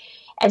is.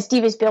 And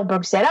Steven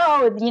Spielberg said,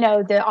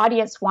 the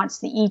audience wants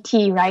the ET,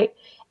 right?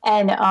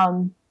 And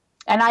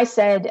I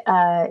said,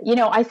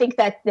 I think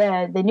that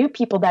the new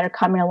people that are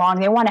coming along,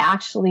 they want to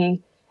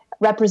actually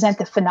represent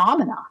the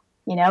phenomena,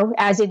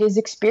 as it is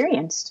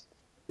experienced.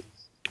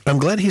 I'm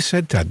glad he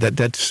said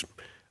that.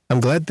 I'm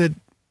glad that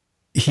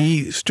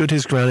he stood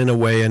his ground in a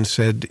way and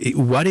said,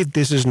 what if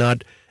this is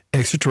not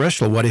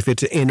extraterrestrial? What if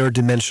it's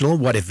interdimensional?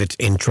 What if it's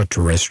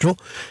intraterrestrial?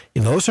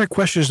 Those are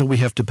questions that we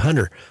have to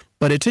ponder.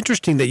 But it's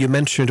interesting that you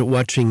mentioned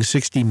watching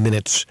 60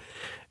 Minutes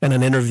and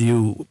an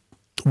interview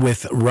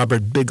with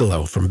Robert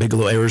Bigelow from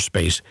Bigelow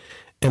Aerospace.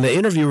 And the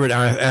interviewer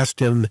asked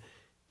him,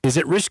 is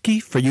it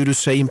risky for you to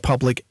say in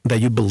public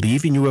that you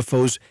believe in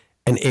UFOs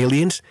and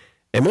aliens?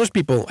 And most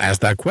people ask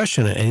that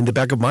question, and in the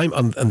back of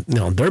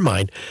their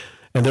mind,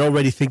 and they're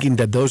already thinking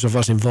that those of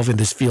us involved in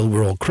this field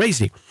were all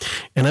crazy.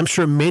 And I'm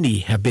sure many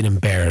have been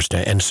embarrassed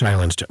and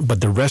silenced,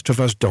 but the rest of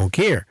us don't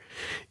care.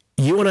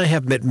 You and I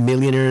have met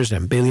millionaires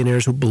and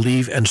billionaires who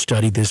believe and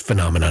study this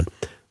phenomenon.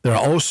 There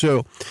are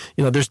also,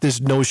 there's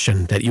this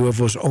notion that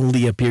UFOs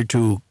only appear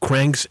to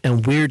cranks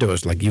and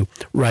weirdos, like you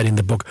write in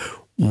the book.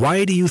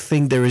 Why do you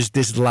think there is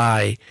this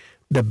lie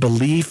that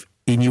belief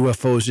in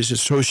UFOs is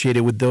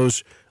associated with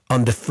those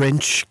on the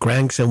fringe,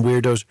 cranks and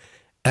weirdos,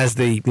 as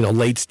the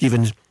late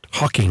Stephen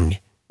Hawking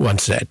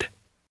once said?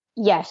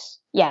 Yes.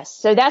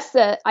 So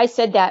I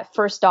said that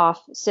first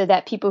off so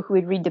that people who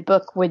would read the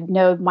book would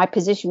know my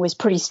position was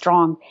pretty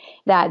strong,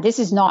 that this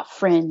is not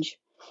fringe.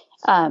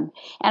 And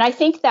I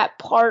think that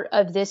part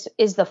of this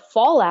is the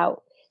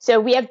fallout. So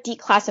we have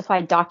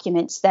declassified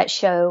documents that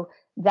show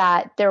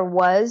that there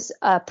was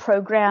a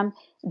program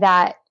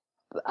that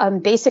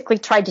basically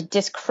tried to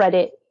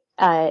discredit,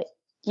 the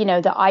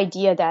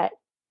idea that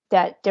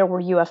there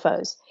were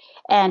UFOs,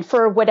 and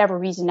for whatever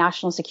reason,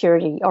 national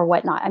security or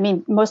whatnot. I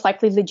mean, most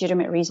likely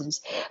legitimate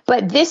reasons.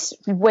 But this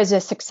was a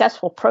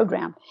successful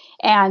program,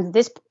 and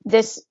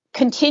this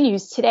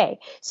continues today.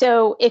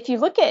 So if you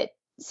look at,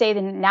 say,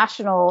 the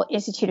National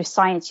Institute of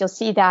Science, you'll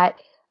see that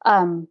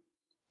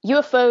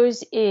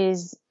UFOs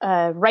is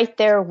right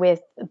there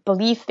with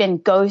belief in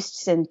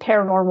ghosts and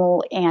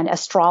paranormal and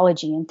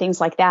astrology and things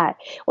like that.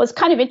 Well, it's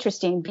kind of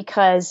interesting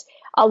because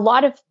a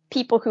lot of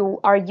people who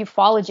are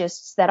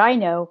ufologists that I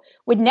know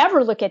would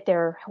never look at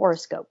their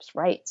horoscopes,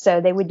 right?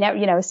 So they would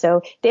never,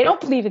 so they don't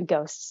believe in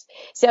ghosts.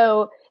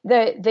 So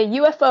the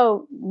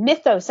UFO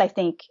mythos, I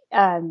think,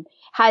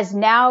 has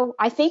now,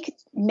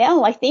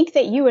 Mel, I think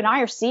that you and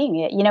I are seeing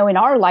it, in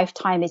our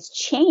lifetime, it's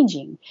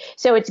changing.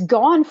 So it's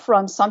gone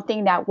from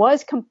something that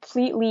was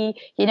completely,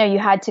 you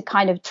had to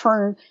kind of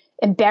turn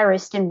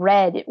embarrassed and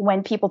red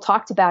when people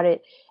talked about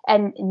it.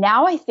 And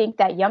now I think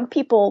that young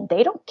people,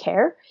 they don't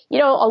care. A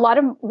lot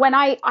of, when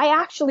I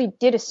actually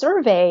did a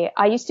survey,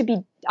 I used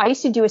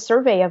to do a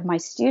survey of my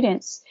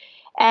students,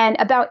 and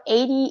about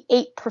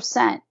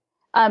 88%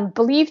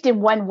 believed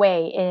in one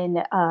way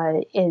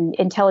in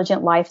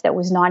intelligent life that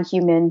was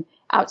non-human,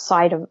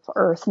 outside of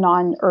Earth,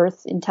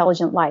 non-Earth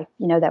intelligent life,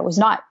 that was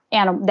not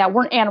that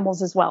weren't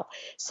animals as well.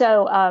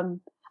 So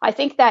I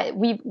think that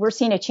we're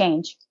seeing a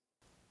change.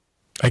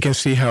 I can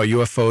see how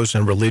UFOs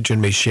and religion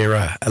may share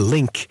a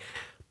link,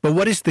 but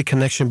what is the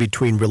connection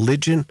between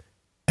religion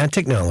and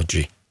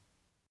technology?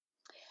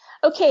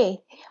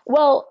 Okay,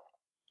 well,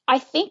 I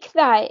think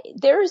that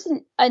there's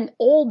an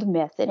old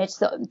myth, and it's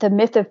the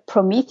myth of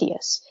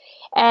Prometheus.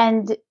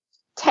 And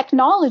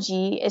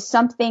technology is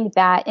something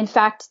that, in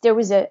fact, there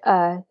was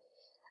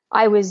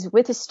I was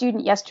with a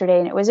student yesterday,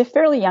 and it was a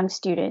fairly young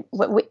student.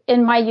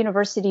 In my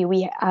university,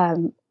 we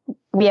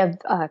have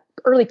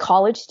early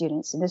college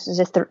students, and this was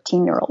a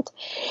 13-year-old.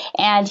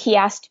 And he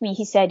asked me,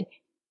 he said,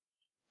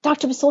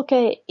 Dr.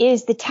 Pasulka,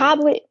 is the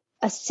tablet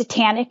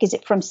satanic? Is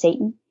it from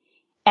Satan?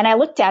 And I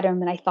looked at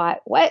him and I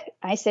thought, what?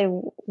 I said,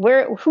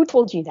 who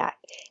told you that?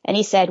 And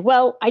he said,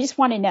 well, I just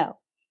want to know.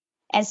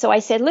 And so I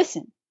said,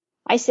 listen,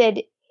 I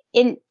said,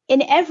 in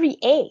every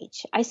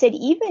age, I said,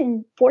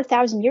 even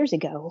 4,000 years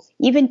ago,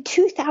 even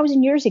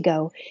 2,000 years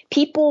ago,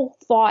 people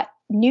thought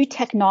new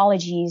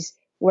technologies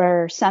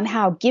were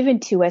somehow given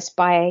to us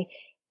by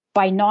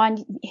by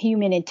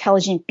non-human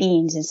intelligent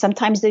beings. And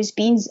sometimes those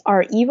beings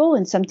are evil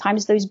and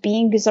sometimes those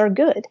beings are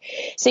good.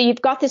 So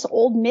you've got this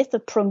old myth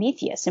of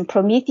Prometheus, and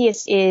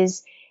Prometheus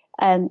is,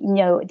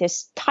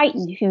 this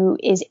titan who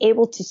is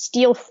able to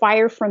steal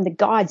fire from the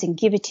gods and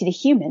give it to the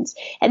humans.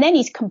 And then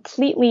he's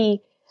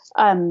completely,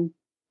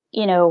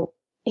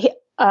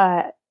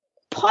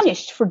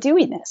 punished for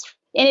doing this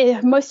in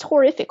a most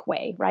horrific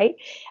way, right?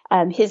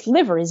 His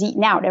liver is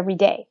eaten out every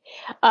day.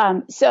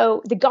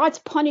 So the gods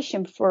punish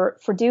him for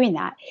doing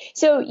that.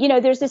 So,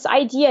 there's this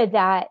idea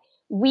that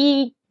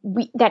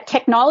that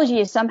technology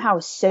is somehow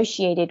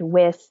associated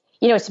with,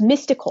 it's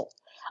mystical.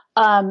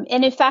 And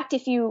in fact,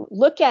 if you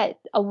look at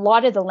a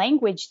lot of the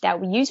language that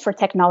we use for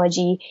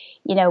technology,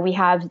 we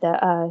have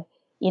the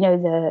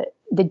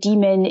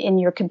demon in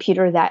your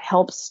computer that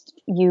helps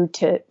you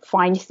to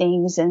find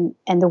things, and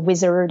the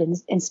wizard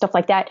and stuff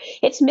like that.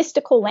 It's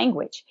mystical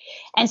language.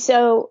 And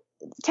so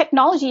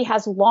technology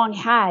has long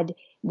had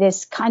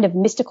this kind of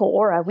mystical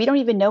aura. We don't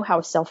even know how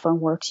a cell phone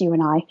works, you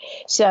and I.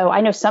 So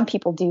I know some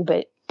people do,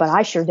 but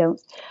I sure don't.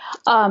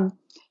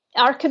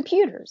 Our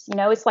computers,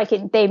 it's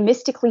like they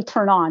mystically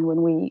turn on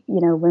when we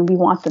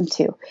want them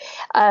to.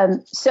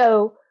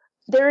 So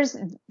there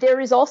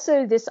is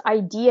also this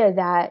idea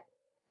that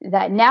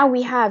now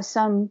we have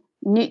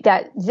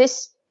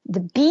the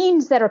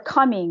beings that are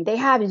coming, they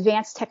have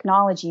advanced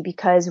technology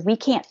because we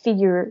can't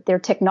figure their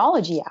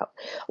technology out.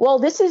 Well,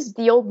 this is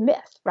the old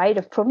myth, right,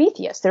 of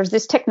Prometheus. There's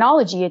this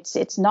technology.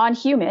 It's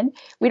non-human.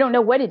 We don't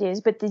know what it is,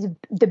 but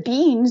the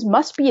beings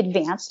must be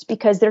advanced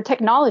because their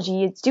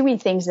technology is doing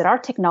things that our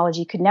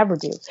technology could never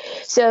do.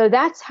 So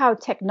that's how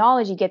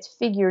technology gets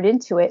figured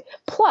into it.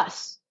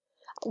 Plus,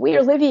 we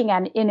are living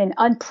in an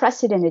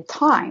unprecedented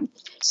time.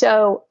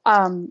 So,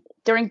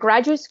 during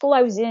graduate school,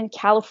 I was in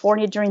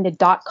California during the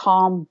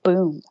 .com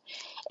boom,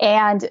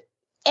 and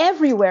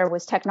everywhere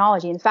was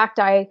technology. In fact,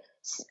 I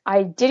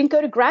didn't go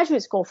to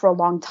graduate school for a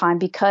long time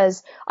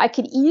because I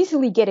could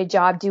easily get a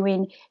job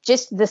doing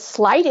just the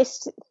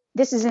slightest.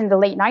 This is in the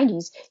late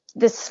 90s,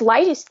 the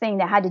slightest thing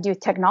that had to do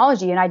with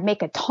technology, and I'd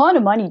make a ton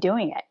of money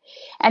doing it.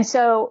 And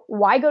so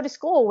why go to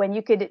school when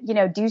you could,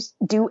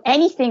 do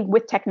anything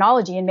with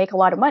technology and make a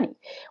lot of money?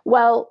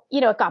 Well,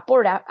 I got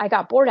bored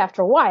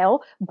after a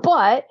while,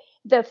 but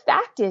the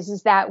fact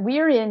is that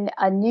we're in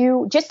a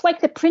new, just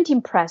like the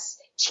printing press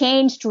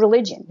changed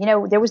religion.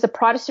 There was the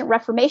Protestant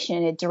Reformation,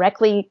 and it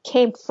directly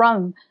came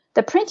from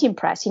the printing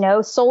press.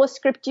 Sola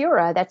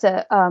Scriptura.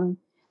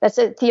 That's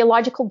a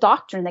theological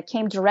doctrine that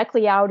came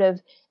directly out of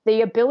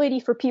the ability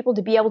for people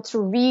to be able to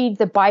read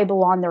the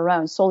Bible on their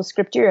own. Sola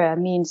Scriptura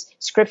means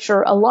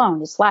scripture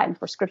alone. It's Latin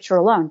for scripture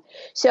alone.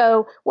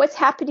 So what's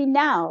happening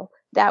now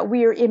that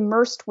we're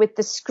immersed with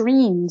the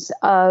screens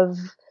of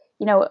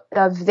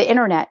the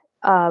internet,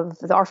 of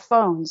our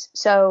phones.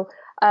 So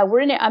we're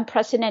in an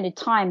unprecedented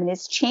time, and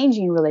it's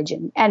changing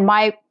religion. And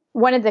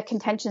one of the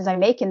contentions I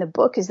make in the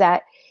book is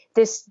that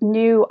this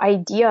new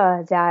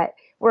idea that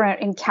we're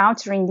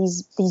encountering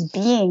these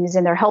beings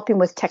and they're helping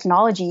with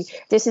technology,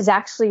 this is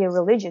actually a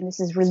religion. This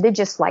is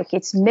religious-like.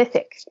 It's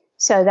mythic.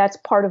 So that's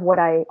part of what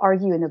I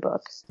argue in the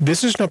book.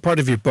 This is not part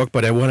of your book,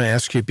 but I want to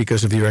ask you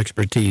because of your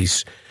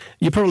expertise.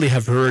 You probably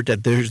have heard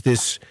that there's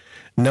this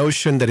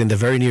notion that in the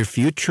very near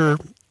future,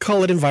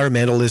 call it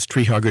environmentalists,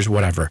 tree huggers,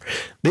 whatever,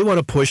 they want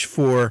to push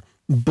for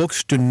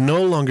books to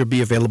no longer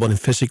be available in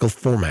physical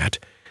format.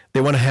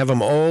 They want to have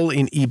them all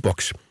in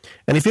ebooks.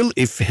 And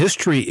if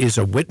history is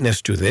a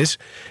witness to this,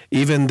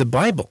 even the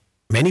Bible,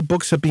 many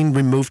books have been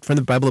removed from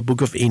the Bible, the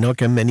Book of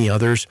Enoch and many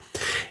others.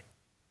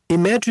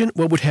 Imagine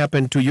what would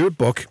happen to your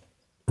book.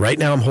 Right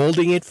now, I'm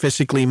holding it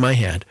physically in my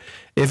hand.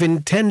 If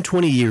in 10,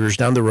 20 years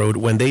down the road,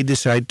 when they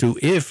decide to,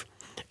 if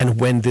and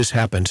when this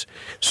happens,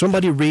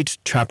 somebody reads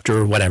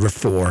chapter whatever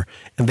 4,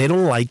 and they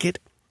don't like it,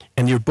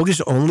 and your book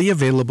is only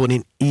available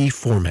in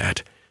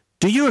e-format,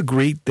 do you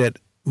agree that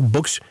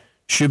books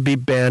should be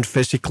banned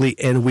physically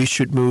and we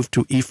should move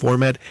to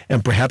e-format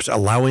and perhaps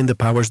allowing the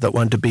powers that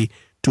want to be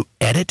to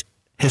edit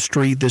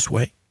history this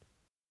way?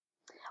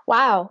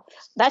 Wow,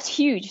 that's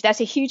huge.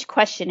 That's a huge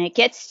question. It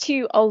gets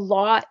to a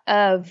lot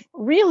of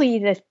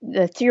really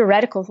the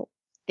theoretical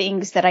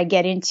things that I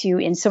get into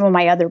in some of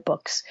my other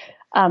books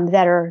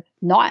that are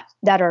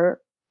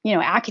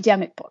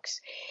academic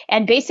books.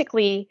 And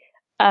basically,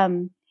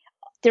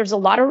 there's a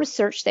lot of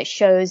research that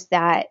shows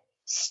that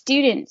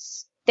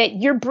that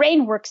your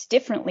brain works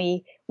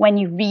differently when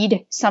you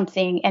read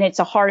something and it's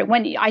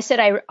when I said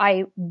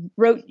I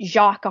wrote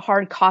Jacques a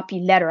hard copy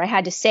letter, I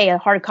had to say a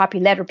hard copy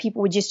letter.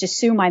 People would just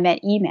assume I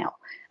meant email.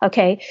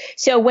 Okay.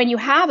 So when you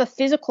have a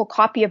physical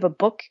copy of a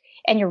book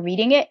and you're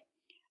reading it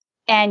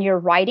and you're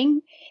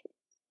writing,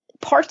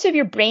 parts of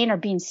your brain are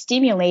being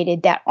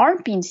stimulated that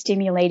aren't being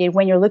stimulated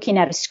when you're looking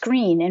at a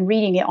screen and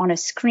reading it on a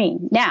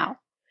screen. Now,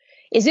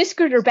 is this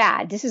good or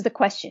bad? This is the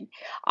question.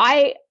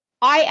 I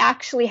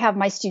actually have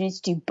my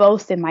students do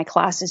both in my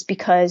classes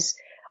because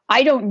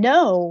I don't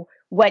know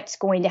what's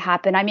going to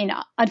happen. I mean,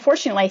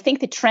 unfortunately, I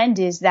think the trend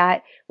is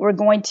that we're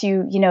going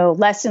to,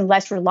 less and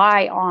less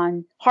rely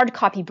on hard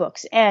copy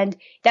books, and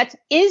that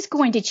is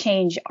going to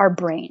change our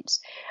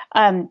brains.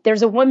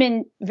 There's a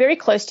woman very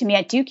close to me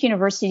at Duke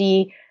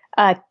University,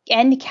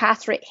 N.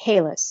 Catherine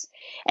Halis.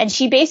 And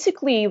she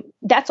basically,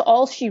 that's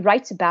all she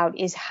writes about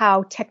is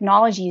how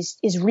technology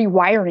is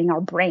rewiring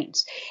our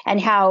brains and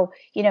how,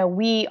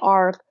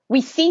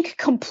 we think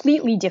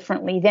completely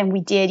differently than we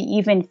did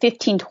even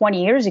 15,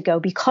 20 years ago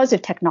because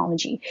of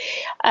technology.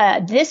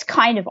 This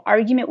kind of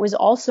argument was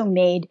also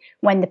made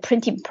when the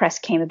printing press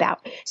came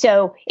about.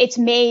 So it's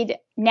made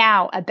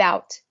now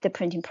about the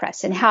printing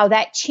press and how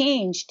that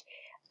changed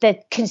the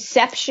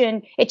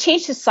conception. It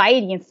changed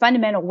society in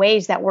fundamental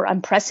ways that were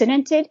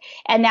unprecedented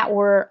and that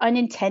were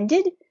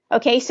unintended.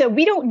 Okay, so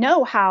we don't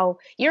know how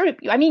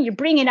you're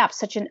bringing up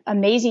such an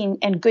amazing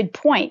and good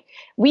point.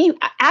 We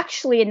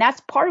actually, and that's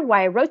part of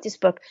why I wrote this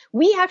book,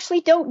 we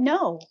actually don't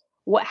know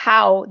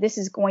how this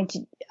is going to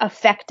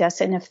affect us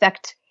and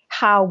affect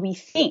how we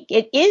think.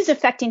 It is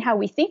affecting how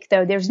we think,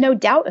 though. There's no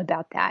doubt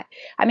about that.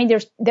 I mean,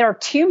 there are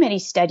too many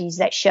studies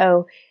that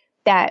show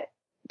that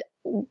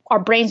our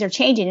brains are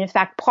changing. In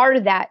fact, part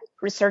of that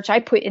research I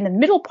put in the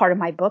middle part of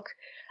my book,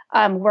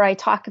 where I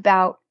talk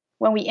about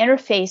when we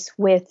interface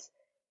with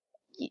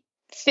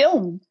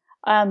film,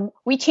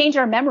 we change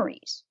our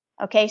memories.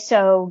 Okay.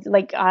 So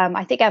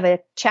I think I have a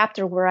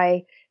chapter where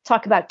I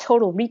talk about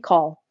total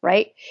recall,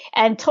 right?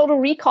 And total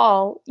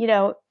recall,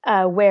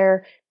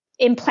 where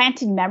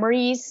implanted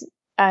memories,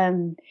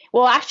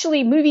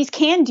 actually movies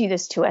can do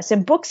this to us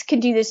and books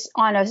can do this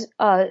on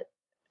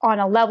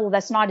a level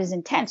that's not as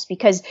intense,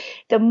 because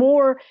the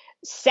more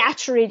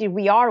saturated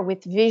we are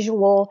with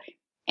visual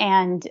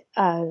and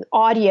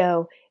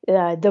audio,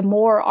 the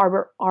more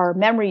our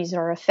memories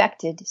are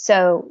affected.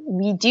 So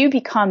we do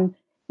become,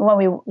 when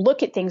we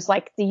look at things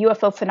like the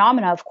UFO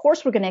phenomena, of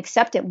course we're going to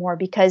accept it more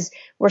because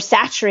we're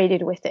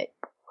saturated with it.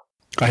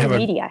 I have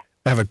media.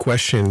 I have a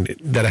question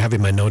that I have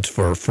in my notes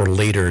for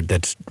later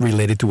that's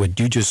related to what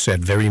you just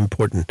said, very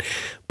important.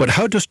 But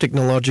how does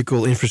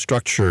technological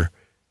infrastructure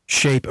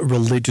shape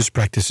religious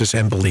practices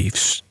and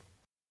beliefs?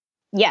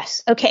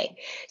 Yes. Okay.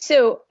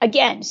 So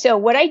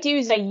what I do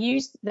is I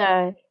use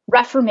the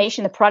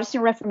Reformation, the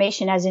Protestant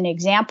Reformation, as an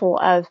example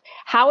of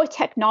how a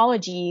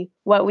technology,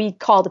 what we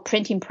call the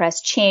printing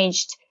press,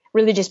 changed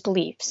religious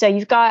belief. So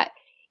you've got,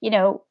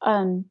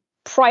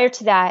 prior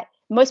to that,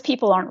 most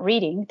people aren't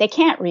reading. They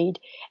can't read.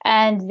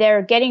 And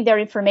they're getting their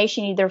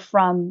information either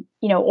from,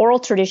 oral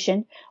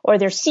tradition, or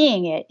they're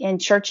seeing it in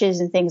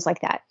churches and things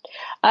like that.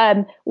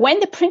 When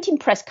the printing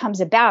press comes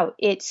about,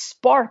 it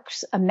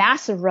sparks a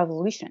massive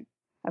revolution.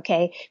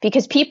 Okay,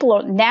 because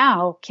people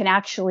now can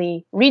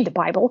actually read the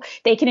Bible.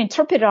 They can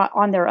interpret it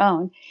on their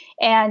own.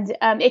 And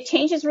it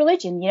changes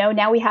religion.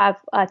 Now we have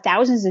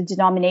thousands of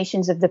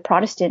denominations of the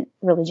Protestant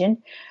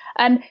religion.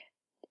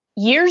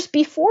 Years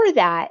before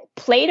that,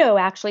 Plato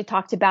actually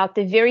talked about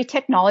the very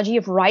technology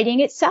of writing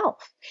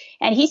itself.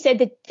 And he said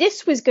that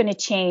this was going to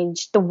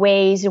change the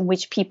ways in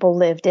which people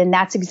lived. And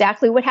that's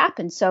exactly what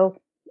happened. So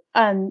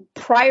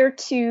prior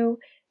to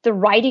the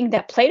writing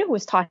that Plato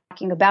was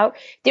talking about,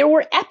 there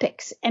were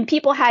epics, and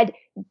people had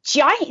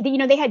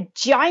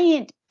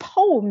giant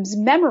poems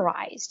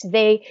memorized.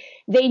 They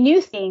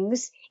knew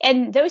things,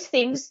 and those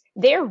things,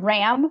 their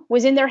RAM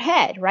was in their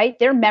head, right?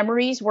 Their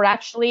memories were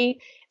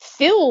actually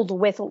filled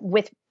with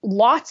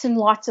lots and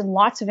lots and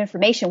lots of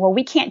information. Well,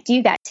 we can't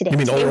do that today. You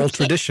mean oral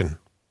tradition?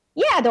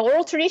 Yeah, the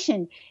oral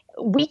tradition.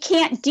 We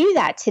can't do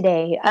that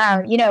today.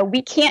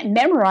 We can't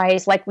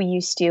memorize like we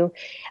used to.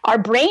 Our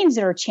brains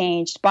are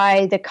changed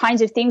by the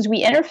kinds of things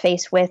we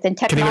interface with and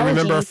technology. Can't even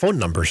remember our phone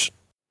numbers.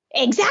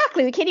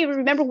 Exactly. We can't even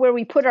remember where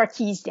we put our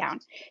keys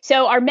down.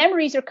 So our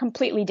memories are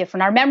completely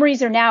different. Our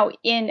memories are now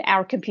in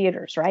our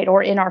computers, right?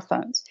 Or in our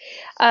phones.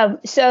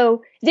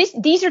 So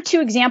these are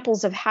two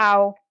examples of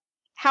how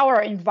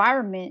our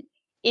environment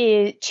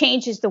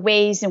changes the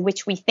ways in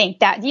which we think.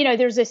 That,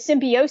 there's a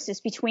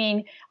symbiosis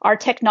between our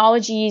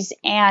technologies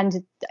and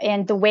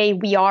the way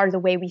we are, the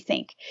way we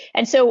think.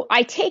 And so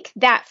I take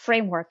that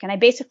framework and I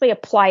basically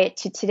apply it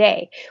to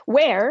today,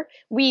 where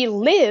we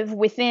live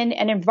within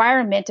an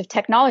environment of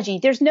technology.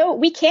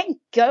 We can't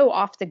go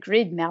off the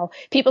grid, Mel.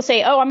 People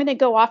say, oh, I'm going to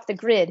go off the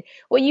grid.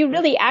 Well, you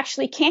really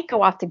actually can't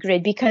go off the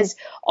grid, because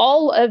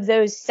all of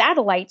those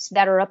satellites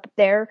that are up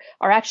there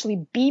are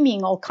actually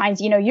beaming all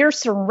kinds. You're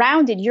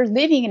surrounded, you're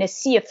living in a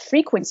sea of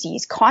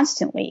frequencies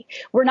constantly.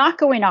 We're not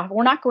going off.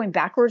 We're not going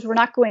backwards. We're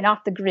not going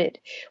off the grid.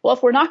 Well,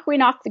 if we're not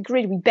going off the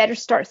grid, we better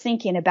start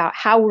thinking about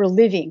how we're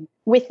living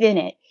within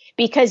it,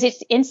 because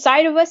it's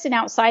inside of us and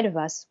outside of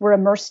us. We're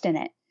immersed in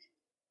it.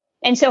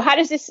 And so how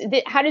does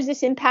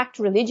this impact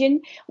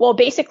religion? Well,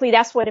 basically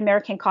that's what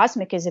American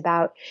Cosmic is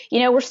about.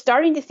 We're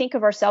starting to think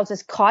of ourselves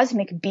as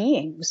cosmic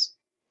beings.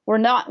 We're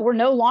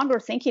no longer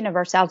thinking of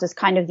ourselves as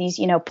kind of these,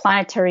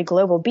 planetary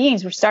global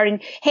beings. We're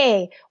starting,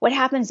 hey, what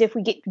happens if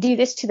we do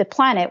this to the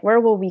planet? Where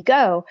will we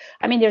go?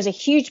 I mean, there's a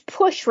huge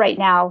push right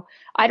now.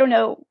 I don't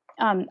know.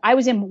 I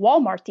was in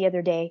Walmart the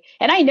other day,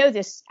 and I know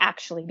this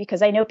actually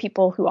because I know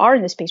people who are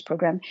in the space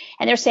program,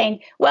 and they're saying,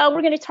 well,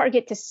 we're going to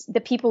target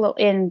the people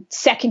in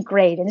second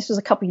grade. And this was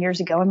a couple years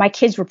ago, and my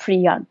kids were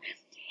pretty young.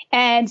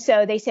 And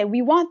so they said,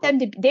 we want them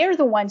to, they're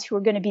the ones who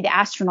are going to be the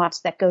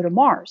astronauts that go to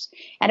Mars.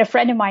 And a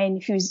friend of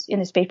mine who's in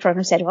the space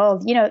program said,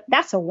 well,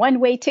 that's a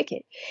one-way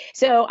ticket.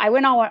 So I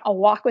went on a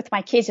walk with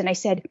my kids and I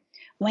said,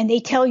 when they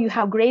tell you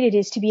how great it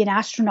is to be an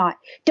astronaut,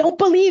 don't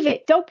believe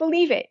it. Don't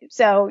believe it.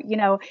 So,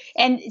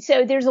 and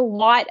so there's a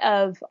lot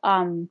of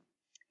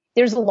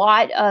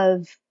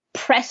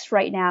press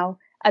right now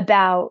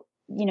about,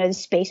 the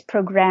space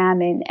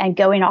program and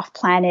going off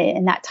planet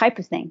and that type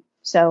of thing.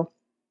 So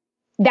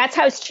that's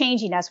how it's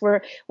changing us.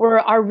 Where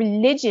our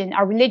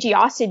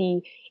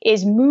religiosity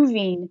is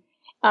moving,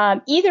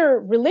 either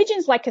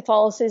religions like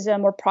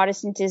Catholicism or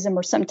Protestantism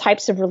or some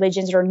types of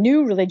religions or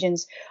new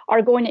religions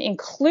are going to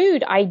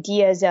include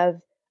ideas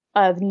of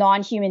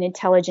non-human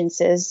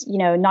intelligences,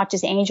 not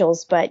just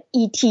angels, but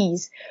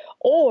ETs,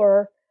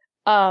 or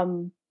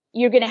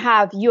you're going to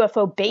have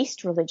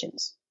UFO-based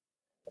religions.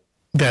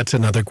 That's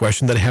another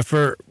question that I have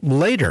for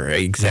later.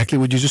 Exactly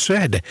what you just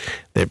said,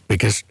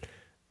 because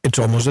it's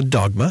almost a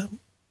dogma.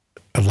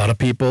 A lot of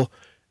people,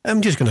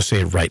 I'm just going to say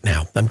it right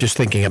now. I'm just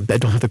thinking, I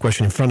don't have the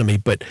question in front of me,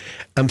 but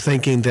I'm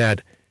thinking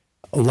that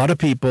a lot of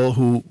people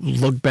who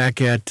look back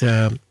at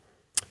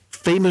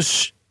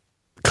famous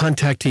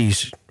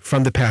contactees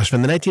from the past,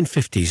 from the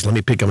 1950s, let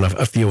me pick up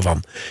a few of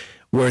them,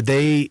 where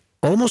they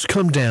almost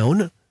come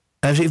down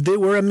as if they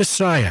were a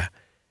messiah,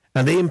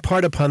 and they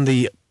impart upon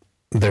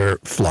their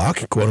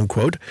flock, quote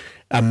unquote,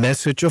 a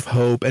message of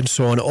hope and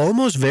so on,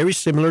 almost very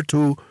similar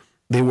to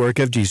the work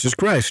of Jesus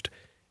Christ.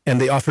 And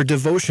they offer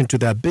devotion to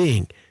that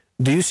being.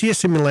 Do you see a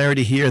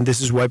similarity here? And this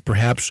is why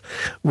perhaps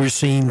we're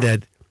seeing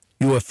that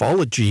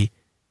ufology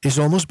is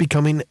almost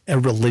becoming a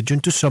religion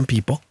to some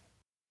people?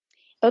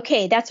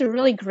 Okay, that's a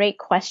really great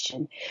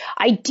question.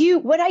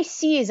 What I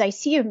see is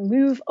a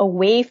move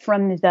away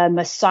from the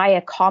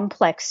Messiah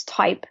complex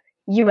type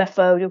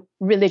UFO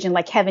religion,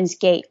 like Heaven's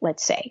Gate,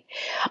 let's say.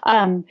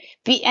 And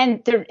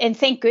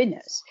thank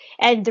goodness.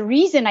 And the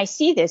reason I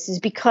see this is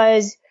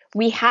because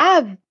we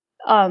have,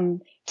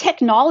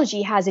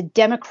 technology has a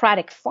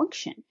democratic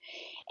function.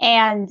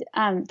 And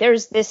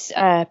there's this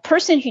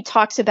person who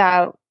talks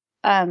about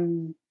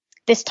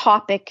this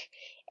topic,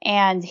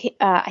 and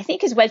I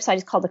think his website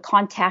is called the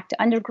Contact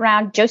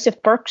Underground.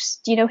 Joseph Burks,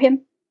 do you know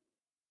him?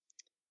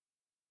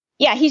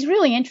 Yeah, he's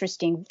really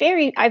interesting.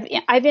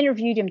 I've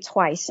interviewed him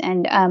twice,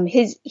 and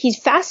he's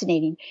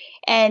fascinating.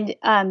 And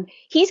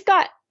he's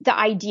got the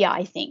idea,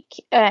 I think,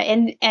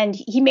 and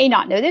he may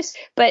not know this,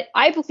 but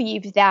I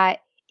believe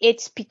that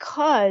it's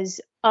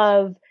because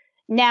of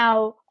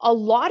now a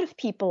lot of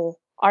people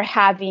are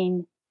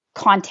having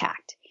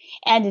contact,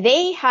 and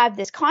they have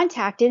this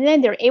contact, and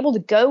then they're able to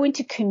go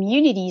into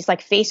communities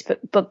like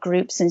Facebook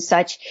groups and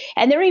such,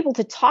 and they're able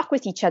to talk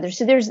with each other.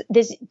 So there's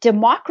this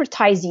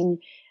democratizing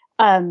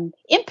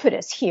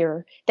impetus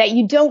here that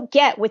you don't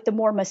get with the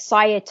more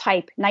Messiah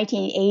type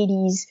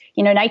 1980s,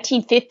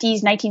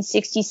 1950s,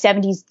 1960s,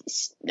 70s,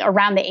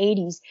 around the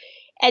 80s.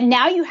 And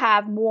now you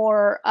have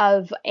more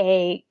of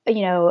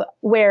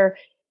where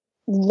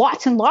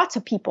lots and lots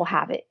of people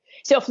have it.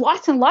 So if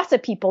lots and lots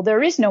of people,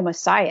 there is no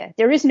Messiah.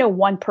 There is no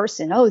one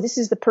person. Oh, this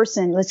is the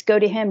person. Let's go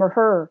to him or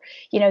her.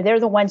 They're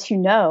the ones who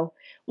know.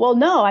 Well,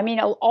 no, I mean,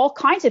 all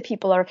kinds of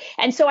people are.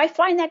 And so I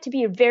find that to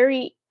be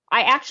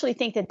I actually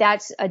think that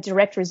that's a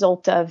direct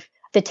result of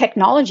the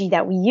technology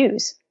that we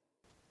use.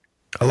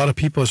 A lot of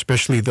people,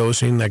 especially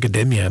those in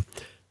academia,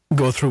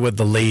 go through what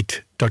the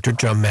late Dr.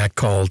 John Mack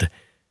called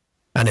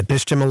an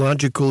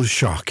epistemological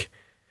shock.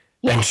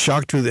 Yes. And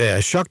shock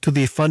to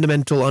the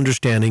fundamental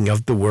understanding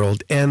of the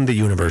world and the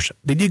universe.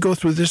 Did you go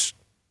through this?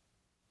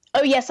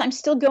 Oh, yes. I'm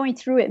still going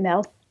through it,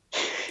 Mel.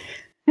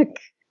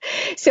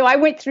 So I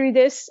went through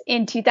this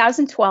in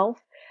 2012,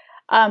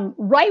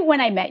 right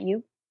when I met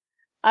you.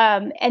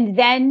 And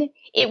then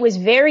it was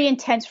very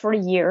intense for a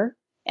year,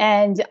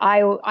 and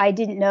I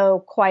didn't know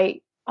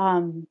quite,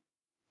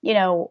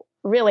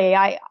 really,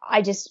 I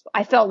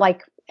felt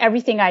like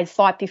everything I'd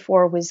thought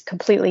before was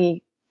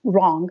completely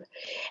wrong.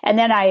 And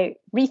then I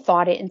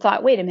rethought it and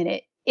thought, wait a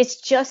minute, it's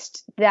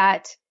just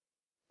that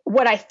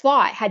what I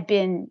thought had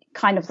been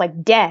kind of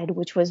like dead,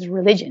 which was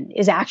religion,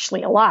 is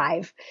actually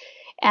alive.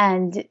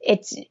 And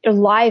it's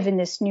alive in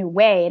this new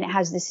way, and it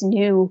has this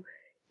new,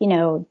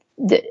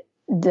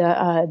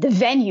 the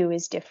venue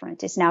is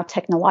different. It's now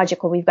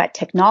technological. We've got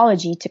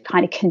technology to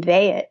kind of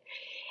convey it.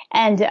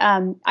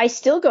 And I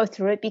still go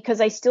through it because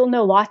I still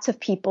know lots of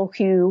people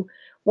who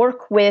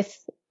work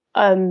with,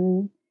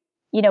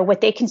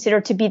 what they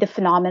consider to be the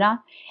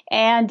phenomena.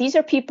 And these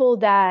are people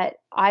that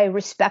I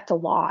respect a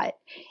lot.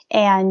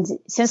 And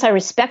since I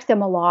respect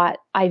them a lot,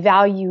 I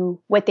value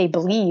what they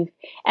believe,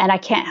 and I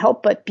can't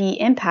help but be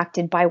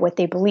impacted by what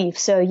they believe.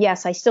 So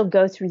yes, I still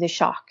go through the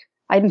shock.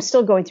 I'm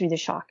still going through the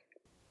shock.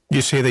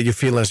 You say that you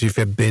feel as if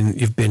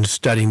you've been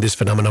studying this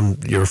phenomenon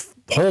your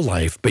whole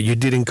life, but you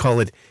didn't call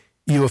it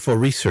UFO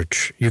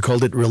research. You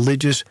called it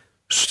religious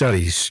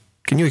studies.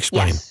 Can you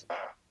explain?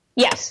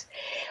 Yes.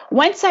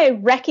 Once I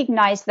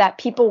recognized that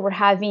people were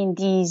having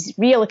these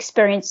real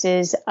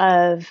experiences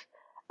of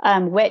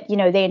what,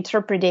 they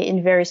interpret it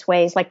in various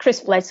ways. Like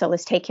Chris Bledsoe,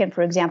 let's take him,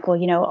 for example,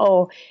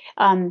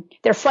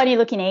 they're funny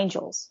looking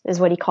angels is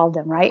what he called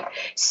them. Right.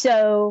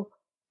 So,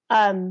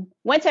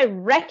 once I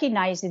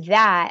recognized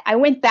that, I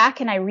went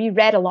back and I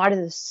reread a lot of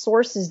the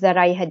sources that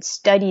I had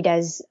studied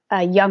as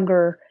a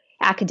younger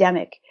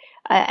academic,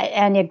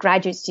 and a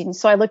graduate student.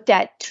 So I looked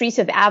at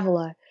Teresa of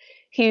Avila,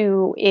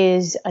 who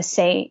is a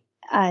saint,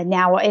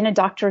 now and a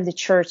doctor of the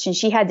church. And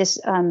she had this,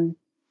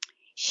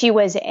 she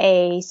was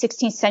a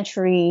 16th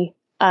century,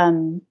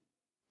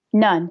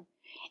 nun,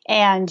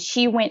 and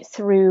she went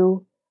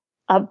through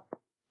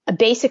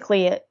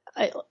basically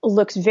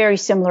looks very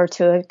similar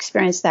to an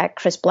experience that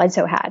Chris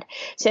Bledsoe had.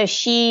 So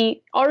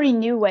she already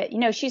knew what,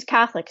 she's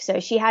Catholic. So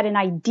she had an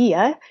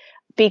idea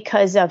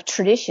because of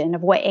tradition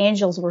of what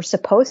angels were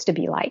supposed to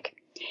be like.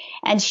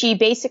 And she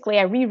basically,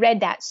 I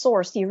reread that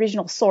source, the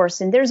original source,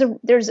 and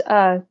there's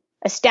a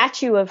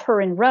statue of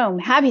her in Rome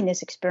having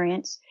this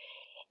experience.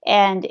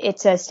 And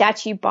it's a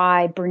statue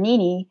by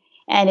Bernini,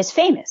 and it's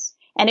famous.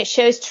 And it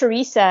shows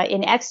Teresa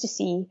in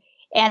ecstasy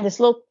and this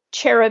little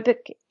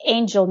cherubic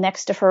angel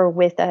next to her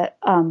with a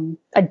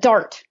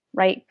dart,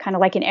 right? Kind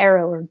of like an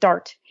arrow or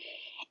dart.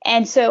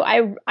 And so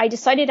I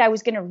decided I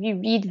was going to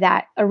reread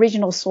that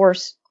original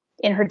source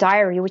in her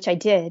diary, which I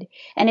did.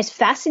 And it's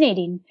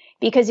fascinating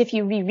because if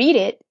you reread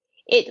it,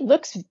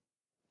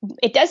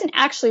 it doesn't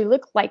actually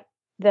look like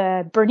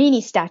the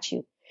Bernini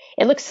statue.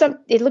 It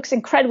looks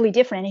incredibly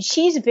different. And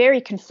she's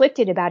very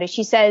conflicted about it.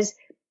 She says,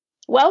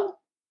 well,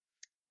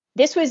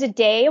 this was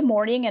a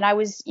morning, and I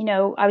was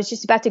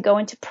just about to go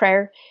into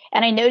prayer,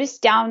 and I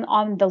noticed down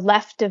on the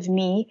left of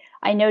me,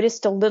 I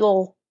noticed a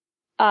little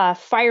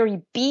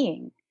fiery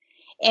being,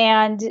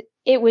 and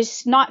it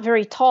was not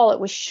very tall. It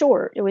was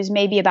short. It was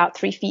maybe about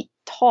 3 feet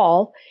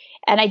tall,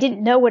 and I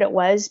didn't know what it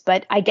was,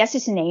 but I guess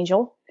it's an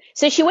angel.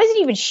 So she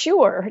wasn't even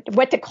sure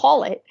what to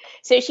call it.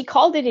 So she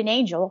called it an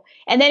angel,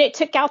 and then it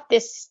took out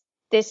this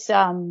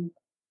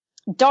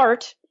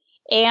dart,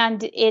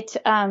 and it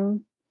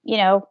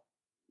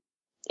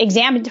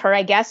examined her,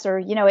 I guess,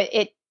 or,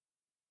 it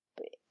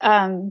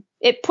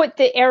put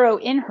the arrow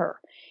in her.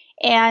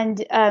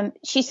 And,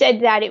 she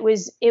said that it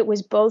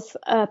was both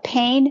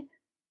pain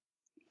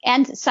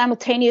and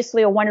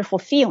simultaneously a wonderful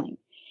feeling.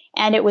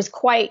 And it was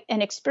quite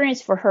an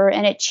experience for her,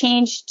 and it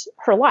changed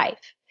her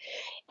life.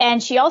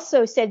 And she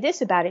also said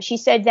this about it. She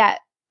said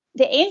that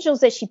the angels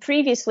that she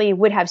previously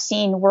would have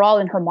seen were all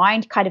in her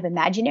mind, kind of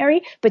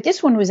imaginary, but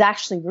this one was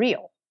actually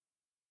real.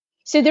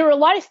 So there were a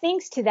lot of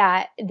things to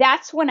that.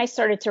 That's when I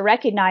started to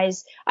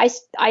recognize.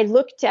 I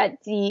looked at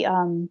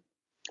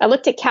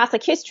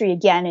Catholic history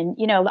again, and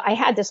I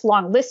had this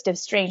long list of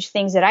strange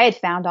things that I had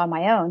found on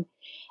my own,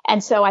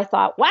 and so I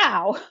thought,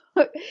 wow,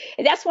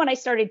 that's when I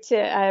started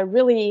to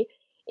really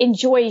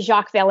enjoy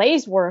Jacques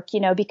Vallée's work,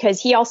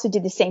 because he also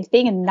did the same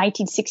thing in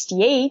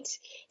 1968.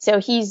 So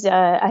he's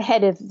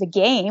ahead of the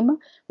game,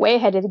 way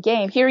ahead of the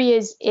game. Here he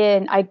is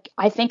in,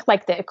 I think,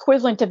 like the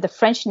equivalent of the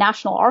French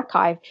National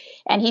Archive,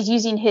 and he's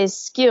using his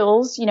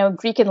skills,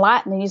 Greek and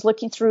Latin, and he's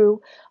looking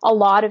through a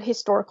lot of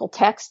historical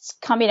texts,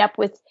 coming up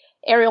with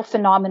aerial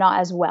phenomena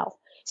as well.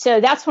 So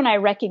that's when I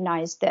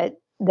recognized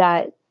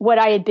that what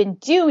I had been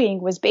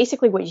doing was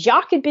basically what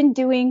Jacques had been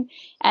doing,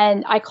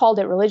 and I called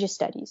it religious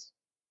studies.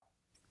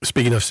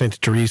 Speaking of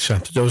Saint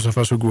Teresa, those of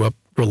us who grew up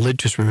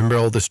religious remember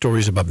all the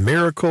stories about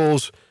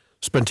miracles,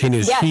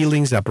 spontaneous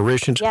healings,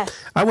 apparitions. Yes.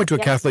 I went to a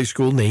Catholic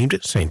school named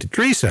Saint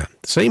Teresa,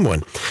 same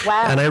one.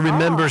 Wow. And I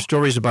remember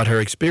stories about her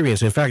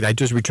experience. In fact, I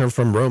just returned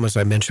from Rome, as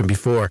I mentioned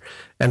before,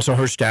 and saw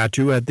her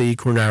statue at the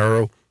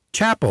Cornaro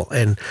Chapel.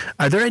 And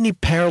are there any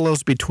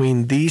parallels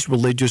between these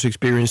religious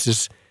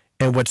experiences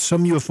and what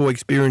some UFO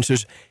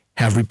experiencers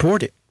have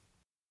reported?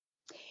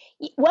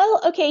 Well,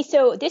 okay,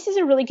 so this is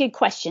a really good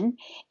question,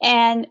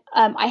 and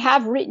I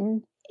have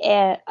written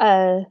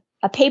a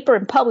paper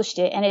and published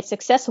it, and it's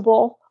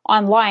accessible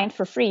online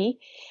for free.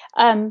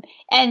 And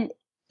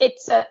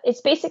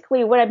it's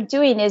basically what I'm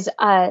doing is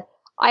I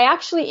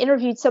actually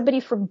interviewed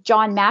somebody from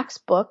John Mack's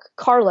book,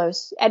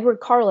 Edward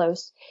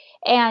Carlos,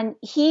 and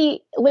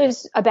he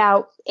lives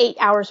about 8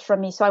 hours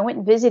from me. So I went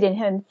and visited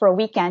him for a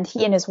weekend,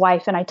 he and his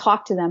wife, and I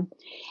talked to them.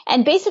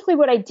 And basically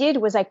what I did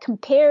was I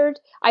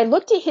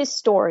looked at his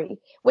story,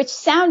 which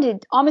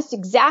sounded almost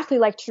exactly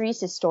like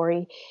Teresa's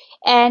story.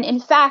 And in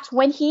fact,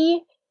 when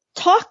he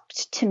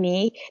talked to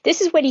me,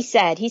 this is what he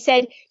said. He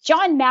said,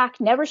 John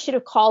Mack never should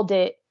have called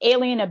it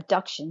alien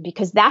abduction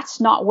because that's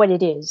not what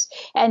it is.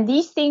 And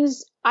these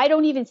things, I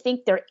don't even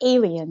think they're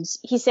aliens.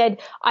 He said,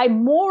 I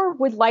more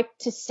would like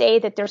to say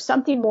that there's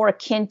something more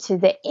akin to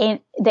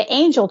the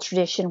angel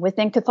tradition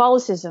within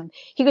Catholicism.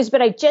 He goes,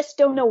 but I just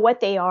don't know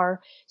what they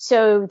are.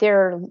 So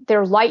they're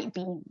light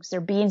beings.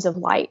 They're beings of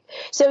light.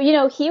 So,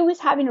 he was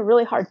having a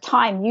really hard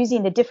time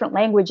using the different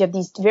language of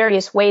these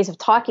various ways of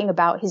talking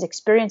about his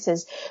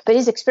experiences. But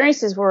his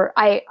experiences were,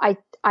 I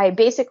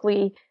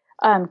basically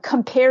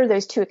compare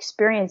those two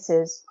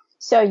experiences.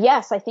 So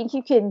yes, I think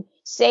you can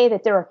say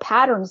that there are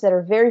patterns that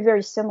are very,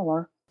 very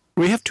similar.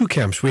 We have two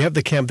camps. We have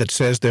the camp that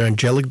says they're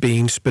angelic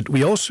beings, but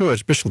we also,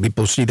 especially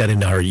people see that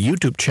in our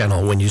YouTube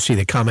channel when you see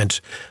the comments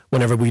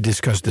whenever we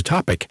discuss the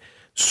topic.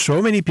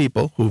 So many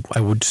people who I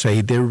would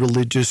say they're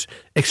religious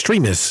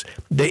extremists,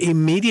 they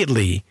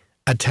immediately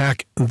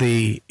attack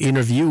the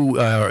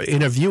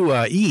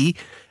interviewee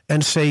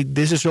and say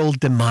this is all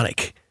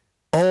demonic.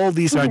 All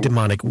these are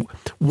demonic.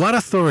 What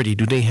authority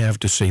do they have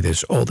to say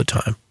this all the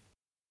time?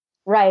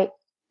 Right.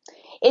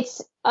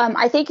 It's,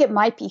 I think it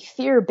might be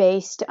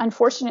fear-based.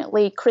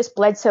 Unfortunately, Chris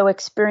Bledsoe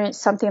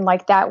experienced something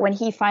like that when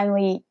he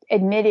finally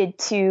admitted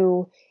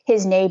to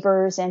his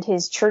neighbors and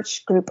his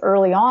church group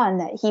early on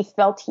that he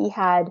felt he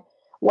had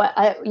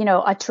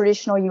a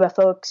traditional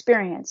UFO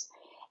experience.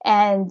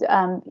 And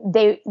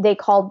they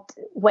called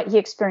what he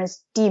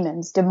experienced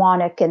demons,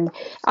 demonic. And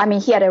I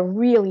mean, he had a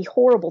really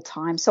horrible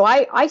time. So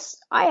I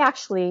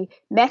actually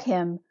met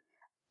him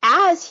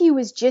as he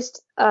was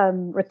just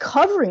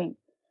recovering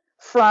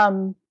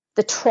from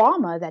the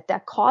trauma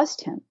that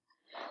caused him.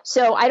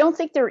 So I don't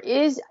think there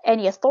is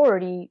any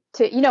authority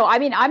to, I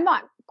mean, I'm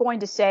not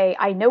going to say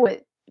I know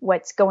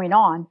what's going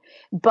on,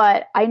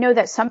 but I know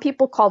that some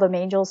people call them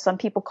angels, some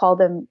people call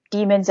them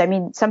demons. I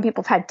mean, some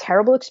people have had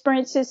terrible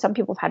experiences, some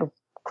people have had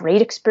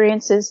great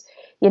experiences,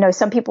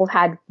 some people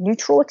have had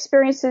neutral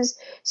experiences.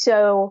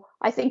 So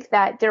I think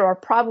that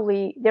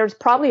there's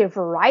probably a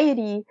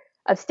variety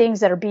of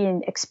things that are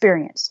being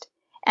experienced,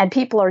 and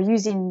people are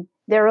using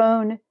their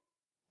own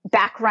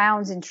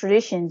backgrounds and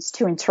traditions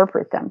to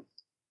interpret them.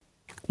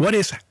 What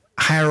is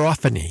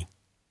hierophany?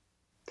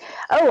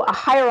 Oh, a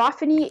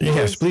hierophany is...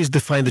 Yes, please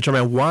define the term.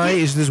 And why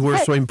is this word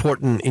so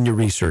important in your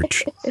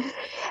research?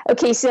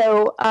 Okay,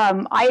 so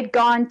I had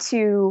gone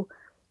to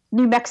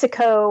New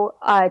Mexico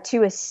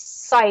to a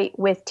site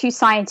with two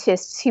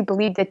scientists who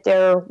believed that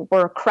there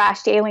were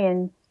crashed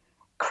alien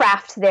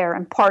craft there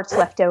and parts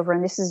left over.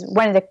 And this is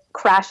one of the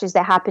crashes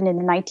that happened in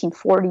the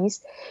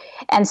 1940s.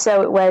 And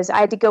so I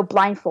had to go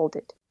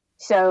blindfolded.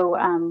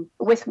 So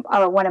with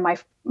one of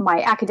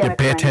my academic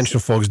pay friends.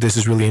 attention, folks. This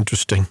is really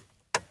interesting.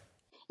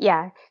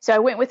 Yeah. So I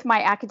went with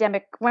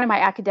one of my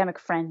academic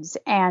friends,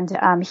 and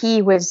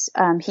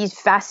he's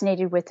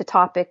fascinated with the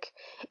topic.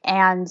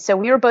 And so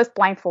we were both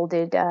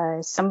blindfolded.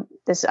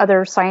 This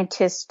other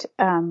scientist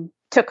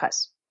took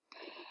us.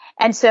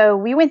 And so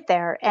we went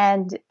there,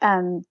 and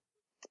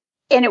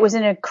it was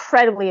an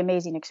incredibly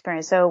amazing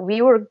experience. So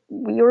we were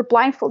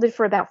blindfolded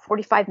for about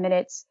 45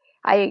 minutes.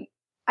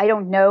 I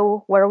don't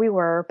know where we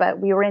were, but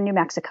we were in New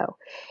Mexico,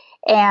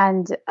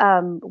 and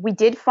we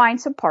did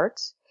find some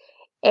parts,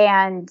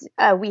 and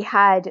we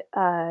had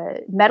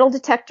metal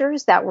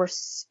detectors that were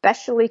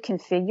specially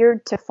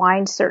configured to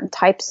find certain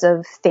types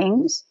of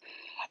things.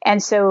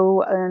 And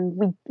so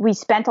we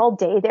spent all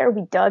day there.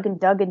 We dug and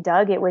dug and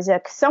dug. It was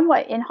a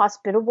somewhat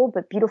inhospitable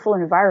but beautiful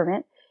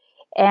environment,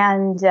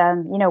 and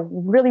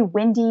really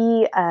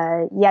windy.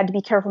 You had to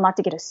be careful not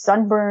to get a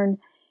sunburn.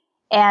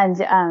 And,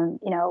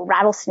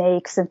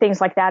 rattlesnakes and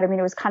things like that. I mean,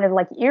 it was kind of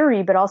like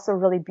eerie, but also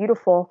really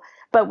beautiful.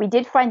 But we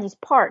did find these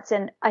parts.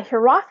 And a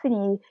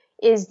hierophany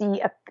is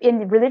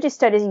in religious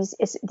studies,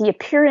 is the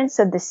appearance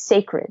of the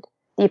sacred,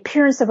 the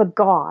appearance of a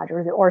god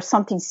or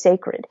something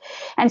sacred.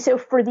 And so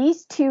for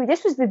these two,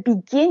 this is the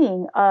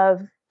beginning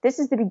of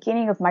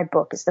my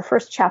book. It's the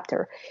first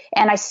chapter.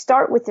 And I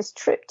start with this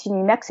trip to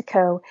New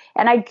Mexico,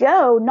 and I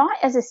go not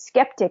as a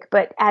skeptic,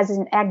 but as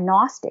an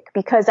agnostic,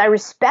 because I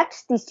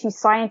respect these two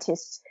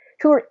scientists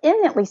who are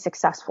eminently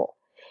successful.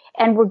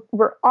 And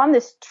we're on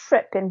this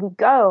trip, and we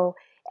go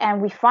and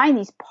we find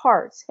these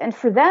parts. And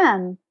for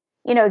them,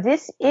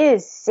 this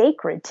is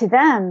sacred to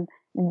them.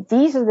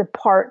 These are the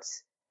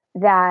parts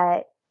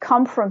that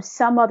come from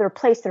some other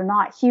place. They're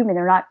not human.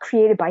 They're not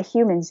created by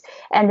humans.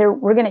 And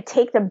we're going to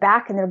take them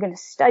back, and they're going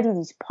to study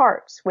these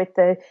parts with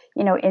the,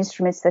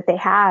 instruments that they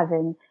have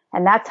and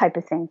that type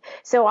of thing.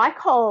 So I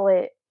call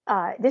it,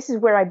 this is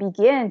where I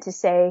begin to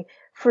say,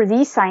 for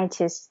these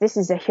scientists, this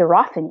is a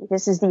hierophany.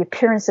 This is the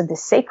appearance of the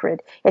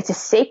sacred. It's a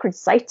sacred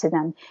site to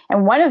them.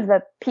 And one of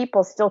the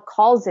people still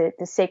calls it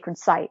the sacred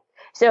site.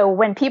 So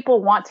when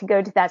people want to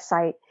go to that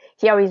site,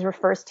 he always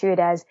refers to it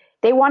as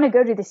they want to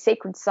go to the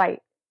sacred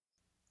site.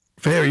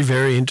 Very,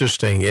 very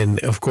interesting. And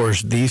of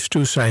course, these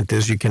two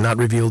scientists, you cannot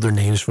reveal their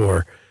names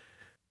for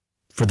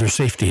their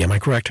safety. Am I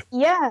correct?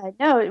 Yeah,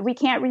 no, we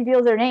can't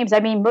reveal their names. I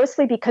mean,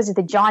 mostly because of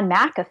the John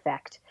Mack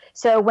effect.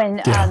 So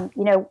when,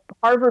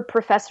 Harvard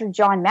professor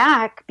John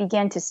Mack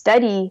began to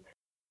study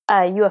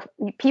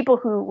people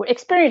who were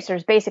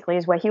experiencers, basically,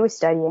 is what he was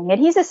studying. And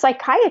he's a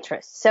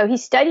psychiatrist. So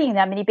he's studying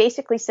them, and he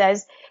basically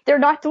says they're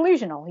not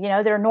delusional.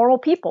 They're normal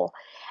people.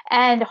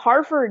 And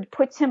Harvard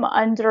puts him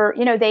under,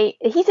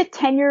 he's a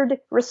tenured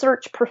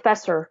research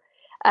professor,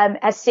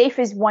 as safe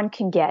as one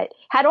can get,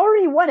 had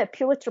already won a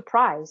Pulitzer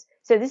Prize.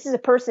 So this is a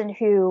person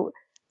who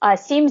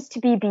seems to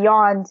be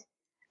beyond,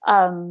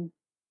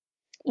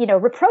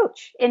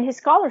 reproach in his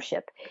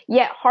scholarship.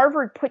 Yet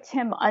Harvard puts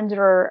him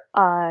under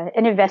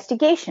an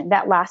investigation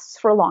that lasts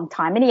for a long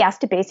time, and he has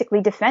to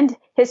basically defend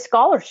his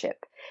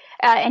scholarship.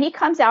 And he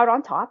comes out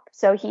on top,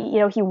 so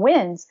he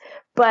wins.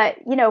 But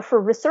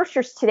for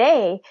researchers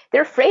today,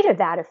 they're afraid of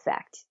that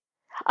effect.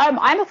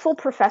 I'm a full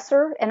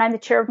professor and I'm the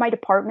chair of my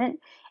department.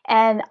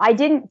 And I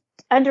didn't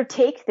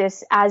undertake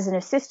this as an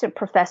assistant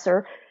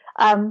professor,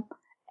 I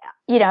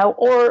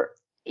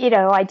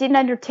didn't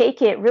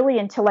undertake it really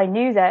until I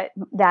knew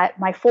that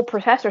my full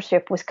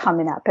professorship was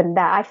coming up and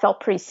that I felt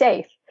pretty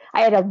safe.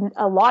 I had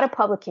a lot of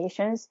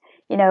publications,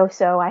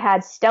 so I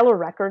had stellar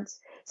records.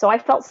 So I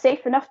felt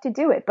safe enough to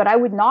do it. But I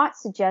would not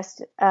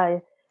suggest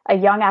a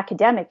young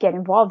academic get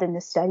involved in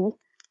this study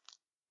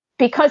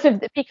because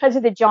of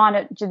the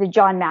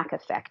John Mack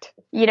effect.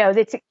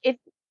 It's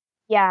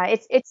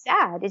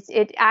sad.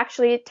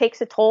 It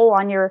takes a toll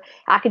on your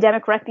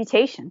academic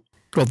reputation.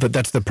 Well,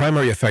 that's the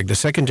primary effect. The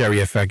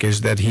secondary effect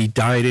is that he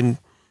died in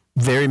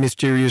very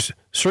mysterious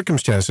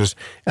circumstances.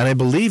 And I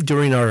believe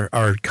during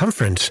our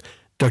conference,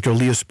 Dr.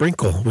 Leo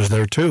Sprinkle was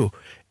there too.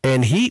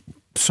 And he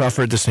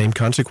suffered the same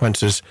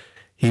consequences.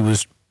 He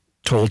was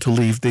told to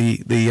leave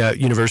the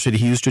university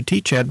he used to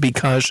teach at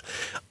because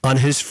on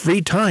his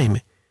free time,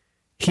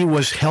 he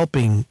was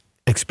helping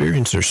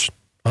experiencers.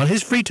 On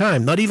his free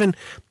time, not even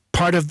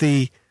part of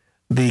the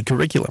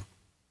curriculum.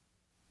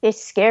 It's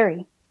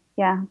scary.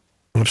 Yeah.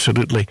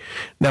 Absolutely.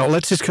 Now,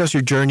 let's discuss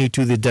your journey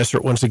to the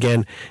desert once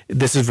again.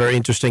 This is very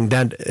interesting.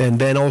 And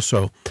then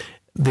also,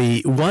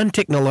 the one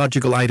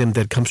technological item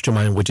that comes to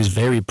mind, which is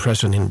very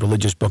present in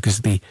religious books,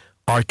 is the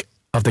Ark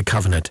of the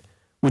Covenant.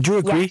 Would you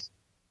agree?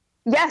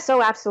 Yes,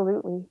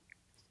 absolutely.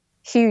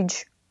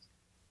 Huge.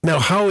 Now,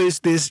 how is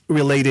this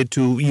related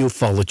to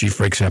ufology,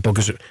 for example?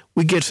 Because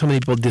we get so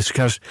many people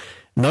discuss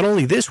not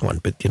only this one,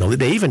 but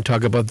they even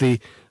talk about the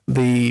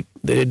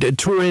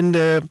Turin,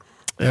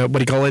 what do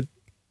you call it?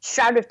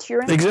 Shroud of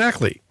Turin.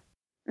 Exactly.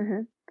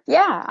 Mm-hmm.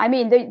 Yeah, I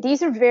mean,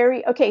 these are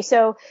very okay.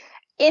 So,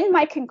 in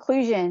my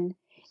conclusion,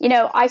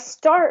 I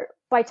start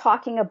by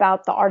talking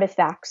about the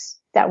artifacts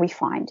that we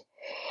find,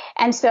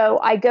 and so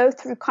I go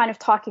through kind of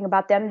talking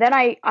about them. Then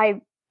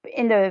I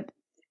in the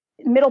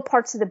middle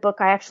parts of the book,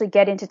 I actually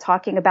get into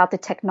talking about the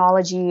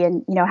technology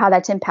and how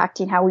that's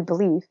impacting how we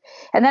believe,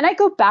 and then I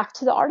go back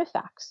to the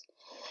artifacts.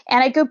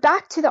 And I go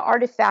back to the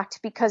artifact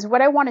because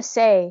what I want to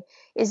say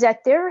is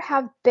that there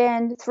have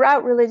been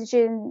throughout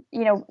religion,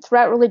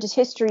 throughout religious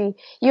history,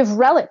 you have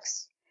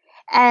relics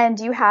and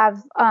you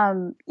have,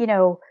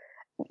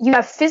 you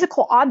have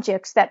physical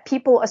objects that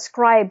people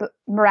ascribe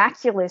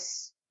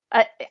miraculous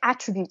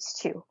attributes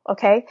to.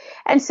 Okay.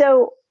 And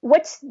so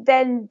what's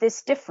then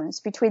this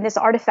difference between this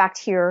artifact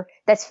here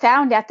that's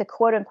found at the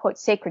quote unquote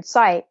sacred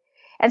site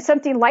and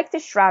something like the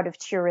Shroud of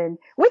Turin,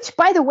 which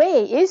by the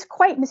way is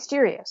quite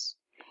mysterious.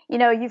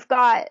 You've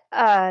got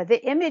the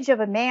image of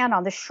a man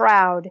on the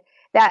shroud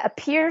that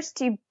appears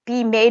to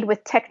be made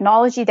with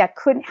technology that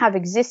couldn't have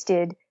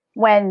existed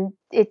when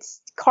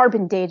it's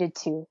carbon dated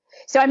to.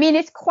 So, I mean,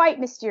 it's quite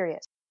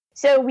mysterious.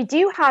 So we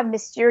do have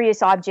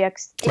mysterious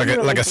objects. Like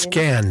a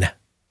scan.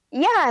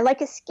 Yeah,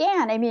 like a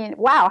scan. I mean,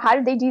 wow, how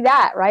did they do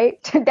that, right?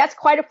 That's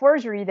quite a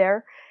forgery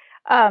there.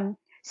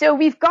 So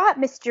we've got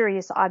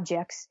mysterious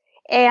objects.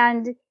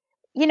 And,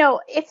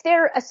 if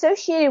they're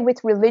associated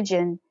with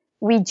religion,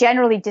 we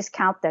generally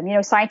discount them.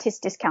 Scientists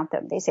discount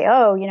them. They say,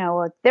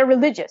 they're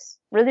religious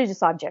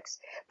objects.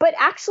 But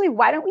actually,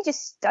 why don't we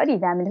just study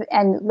them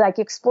and like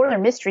explore their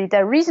mystery?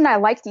 The reason I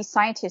like these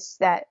scientists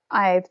that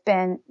I've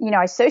been,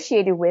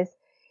 associated with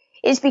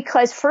is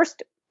because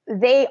first,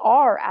 they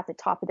are at the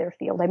top of their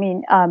field. I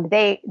mean,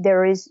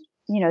 they're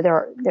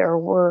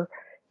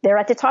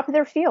at the top of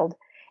their field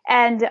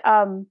and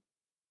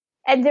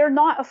they're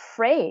not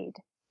afraid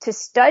to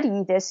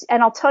study this.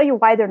 And I'll tell you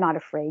why they're not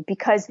afraid,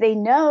 because they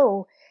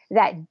know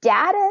that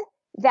data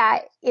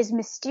that is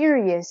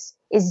mysterious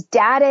is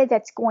data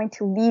that's going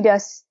to lead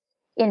us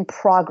in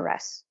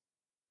progress,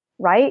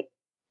 right?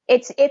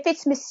 If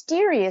it's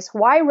mysterious,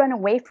 why run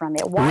away from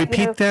it? Why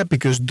repeat that,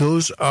 because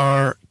those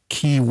are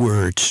key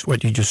words,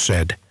 what you just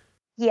said.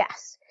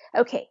 Yes.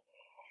 Okay.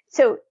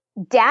 So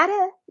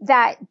data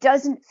that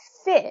doesn't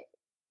fit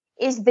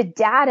is the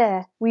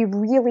data we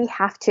really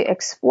have to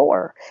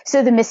explore.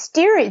 So the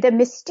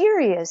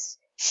mysterious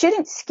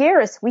shouldn't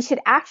scare us. We should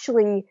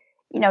actually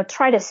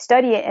try to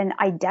study it and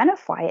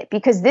identify it,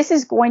 because this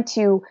is going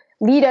to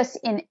lead us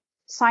in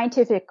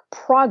scientific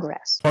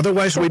progress.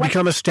 Otherwise, we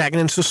become a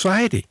stagnant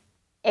society.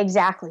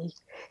 Exactly.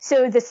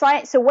 So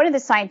one of the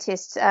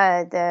scientists,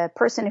 the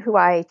person who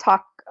I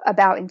talk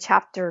about in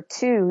chapter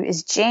 2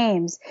 is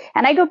James.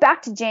 And I go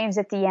back to James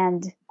at the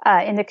end,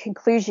 in the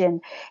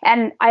conclusion.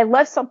 And I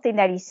love something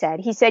that he said.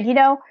 He said,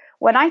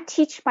 when I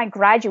teach my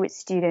graduate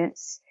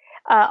students,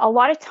 a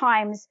lot of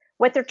times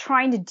what they're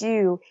trying to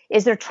do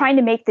is they're trying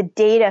to make the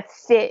data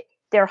fit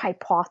their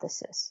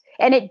hypothesis.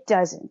 And it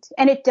doesn't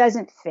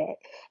fit.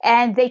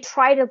 And they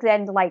try to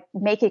then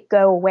make it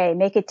go away,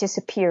 make it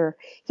disappear.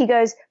 He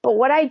goes, but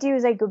what I do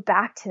is I go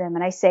back to them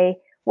and I say,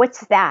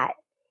 what's that?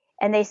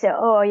 And they say,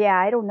 oh yeah,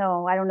 I don't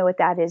know what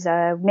that is.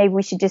 Maybe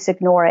we should just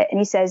ignore it. And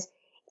he says,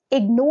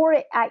 ignore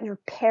it at your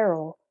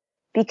peril,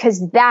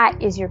 because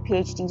that is your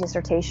PhD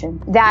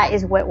dissertation. That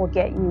is what will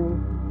get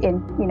you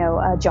in,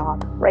 a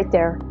job right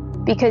there,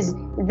 because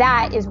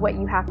that is what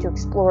you have to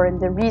explore.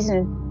 And the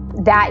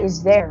reason that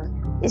is there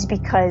is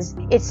because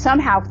it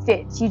somehow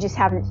fits. You just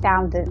haven't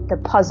found the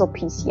puzzle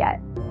piece yet.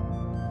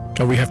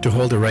 So we have to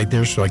hold it right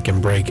there so I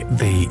can break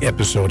the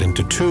episode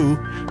into two.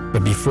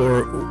 But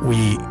before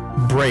we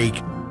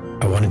break,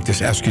 I want to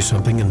just ask you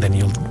something, and then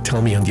you'll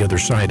tell me on the other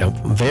side.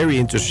 I'm very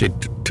interested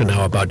to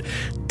know about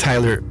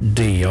Tyler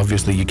D.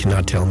 Obviously, you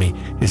cannot tell me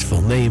his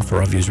full name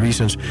for obvious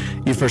reasons.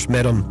 You first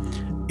met him,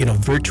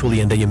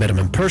 virtually, and then you met him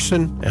in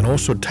person. And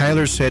also,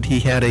 Tyler said he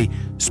had a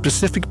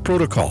specific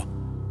protocol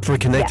for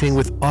connecting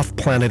with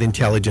off-planet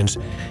intelligence.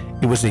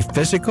 It was a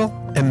physical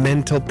and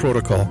mental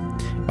protocol.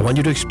 I want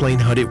you to explain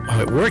how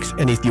it works,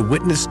 and if you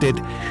witnessed it.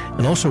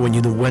 And also, when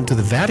you went to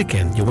the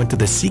Vatican, you went to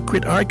the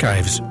secret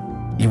archives.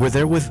 You were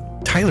there with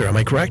Tyler, am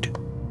I correct?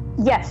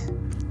 Yes.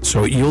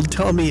 So you'll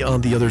tell me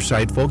on the other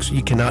side, folks.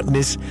 You cannot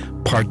miss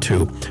part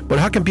 2. But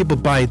how can people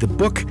buy the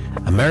book,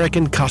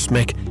 American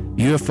Cosmic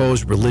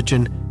UFOs,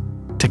 Religion,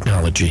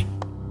 Technology?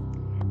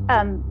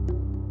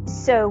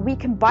 So we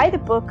can buy the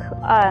book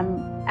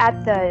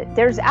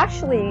there's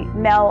actually,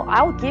 Mel,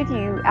 I'll give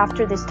you,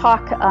 after this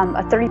talk,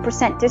 a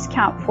 30%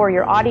 discount for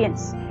your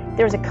audience.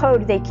 There's a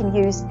code they can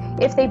use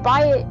if they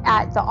buy it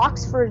at the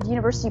Oxford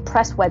University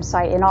Press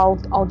website, and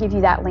I'll give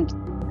you that link.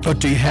 Oh,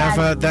 do you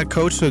have that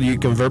code so you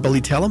can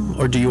verbally tell them,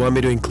 or do you want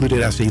me to include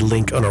it as a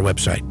link on our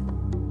website?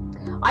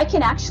 I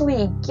can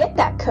actually get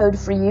that code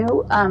for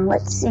you.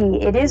 Let's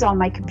see, it is on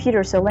my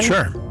computer, so let me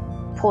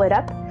pull it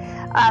up.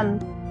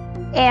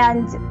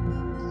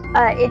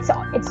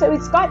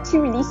 It's got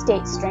 2 release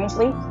dates,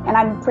 strangely, and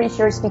I'm pretty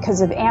sure it's because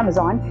of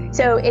Amazon.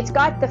 So it's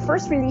got, the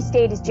first release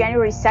date is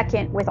January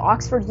 2nd with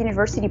Oxford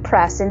University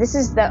Press, and this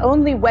is the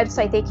only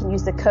website they can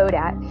use the code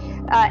at.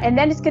 And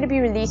then it's going to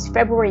be released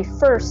February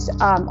 1st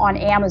on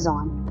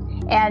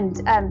Amazon.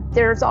 And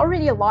there's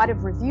already a lot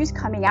of reviews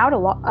coming out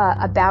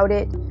about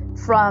it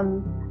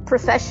from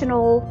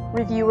professional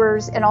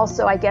reviewers, and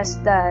also I guess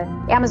the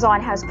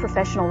Amazon has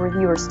professional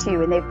reviewers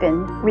too, and they've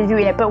been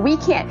reviewing it, but we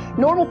can't,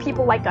 normal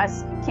people like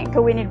us can't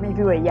go in and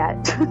review it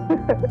yet.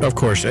 Of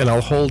course, and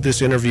I'll hold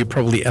this interview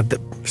probably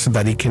so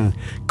that it can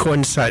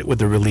coincide with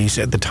the release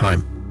at the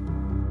time.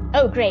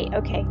 Oh, great,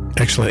 okay.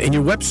 Excellent. And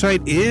your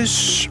website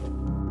is?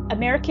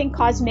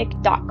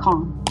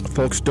 AmericanCosmic.com.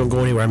 Folks, don't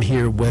go anywhere. I'm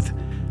here with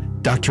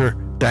Dr.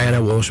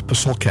 Diana Walsh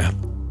Pasulka.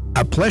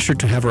 A pleasure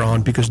to have her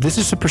on, because this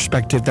is a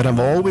perspective that I'm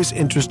always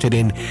interested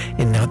in,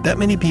 and not that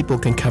many people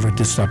can cover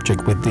this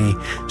subject with the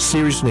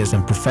seriousness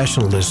and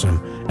professionalism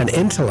and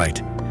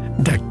intellect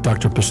that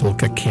Dr.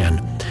 Pasulka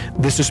can.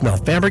 This is Mel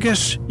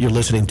Fabregas. You're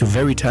listening to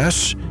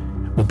Veritas.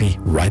 We'll be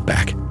right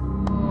back.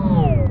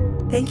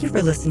 Thank you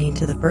for listening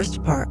to the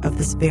first part of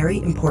this very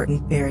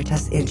important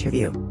Veritas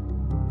interview.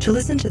 To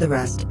listen to the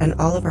rest and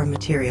all of our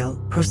material,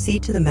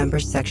 proceed to the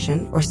members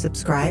section or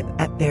subscribe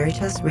at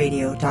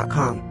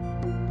veritasradio.com.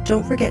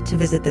 Don't forget to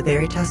visit the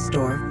Veritas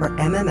store for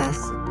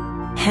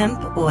MMS,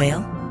 hemp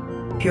oil,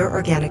 pure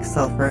organic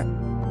sulfur,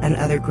 and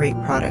other great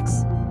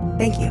products.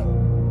 Thank you.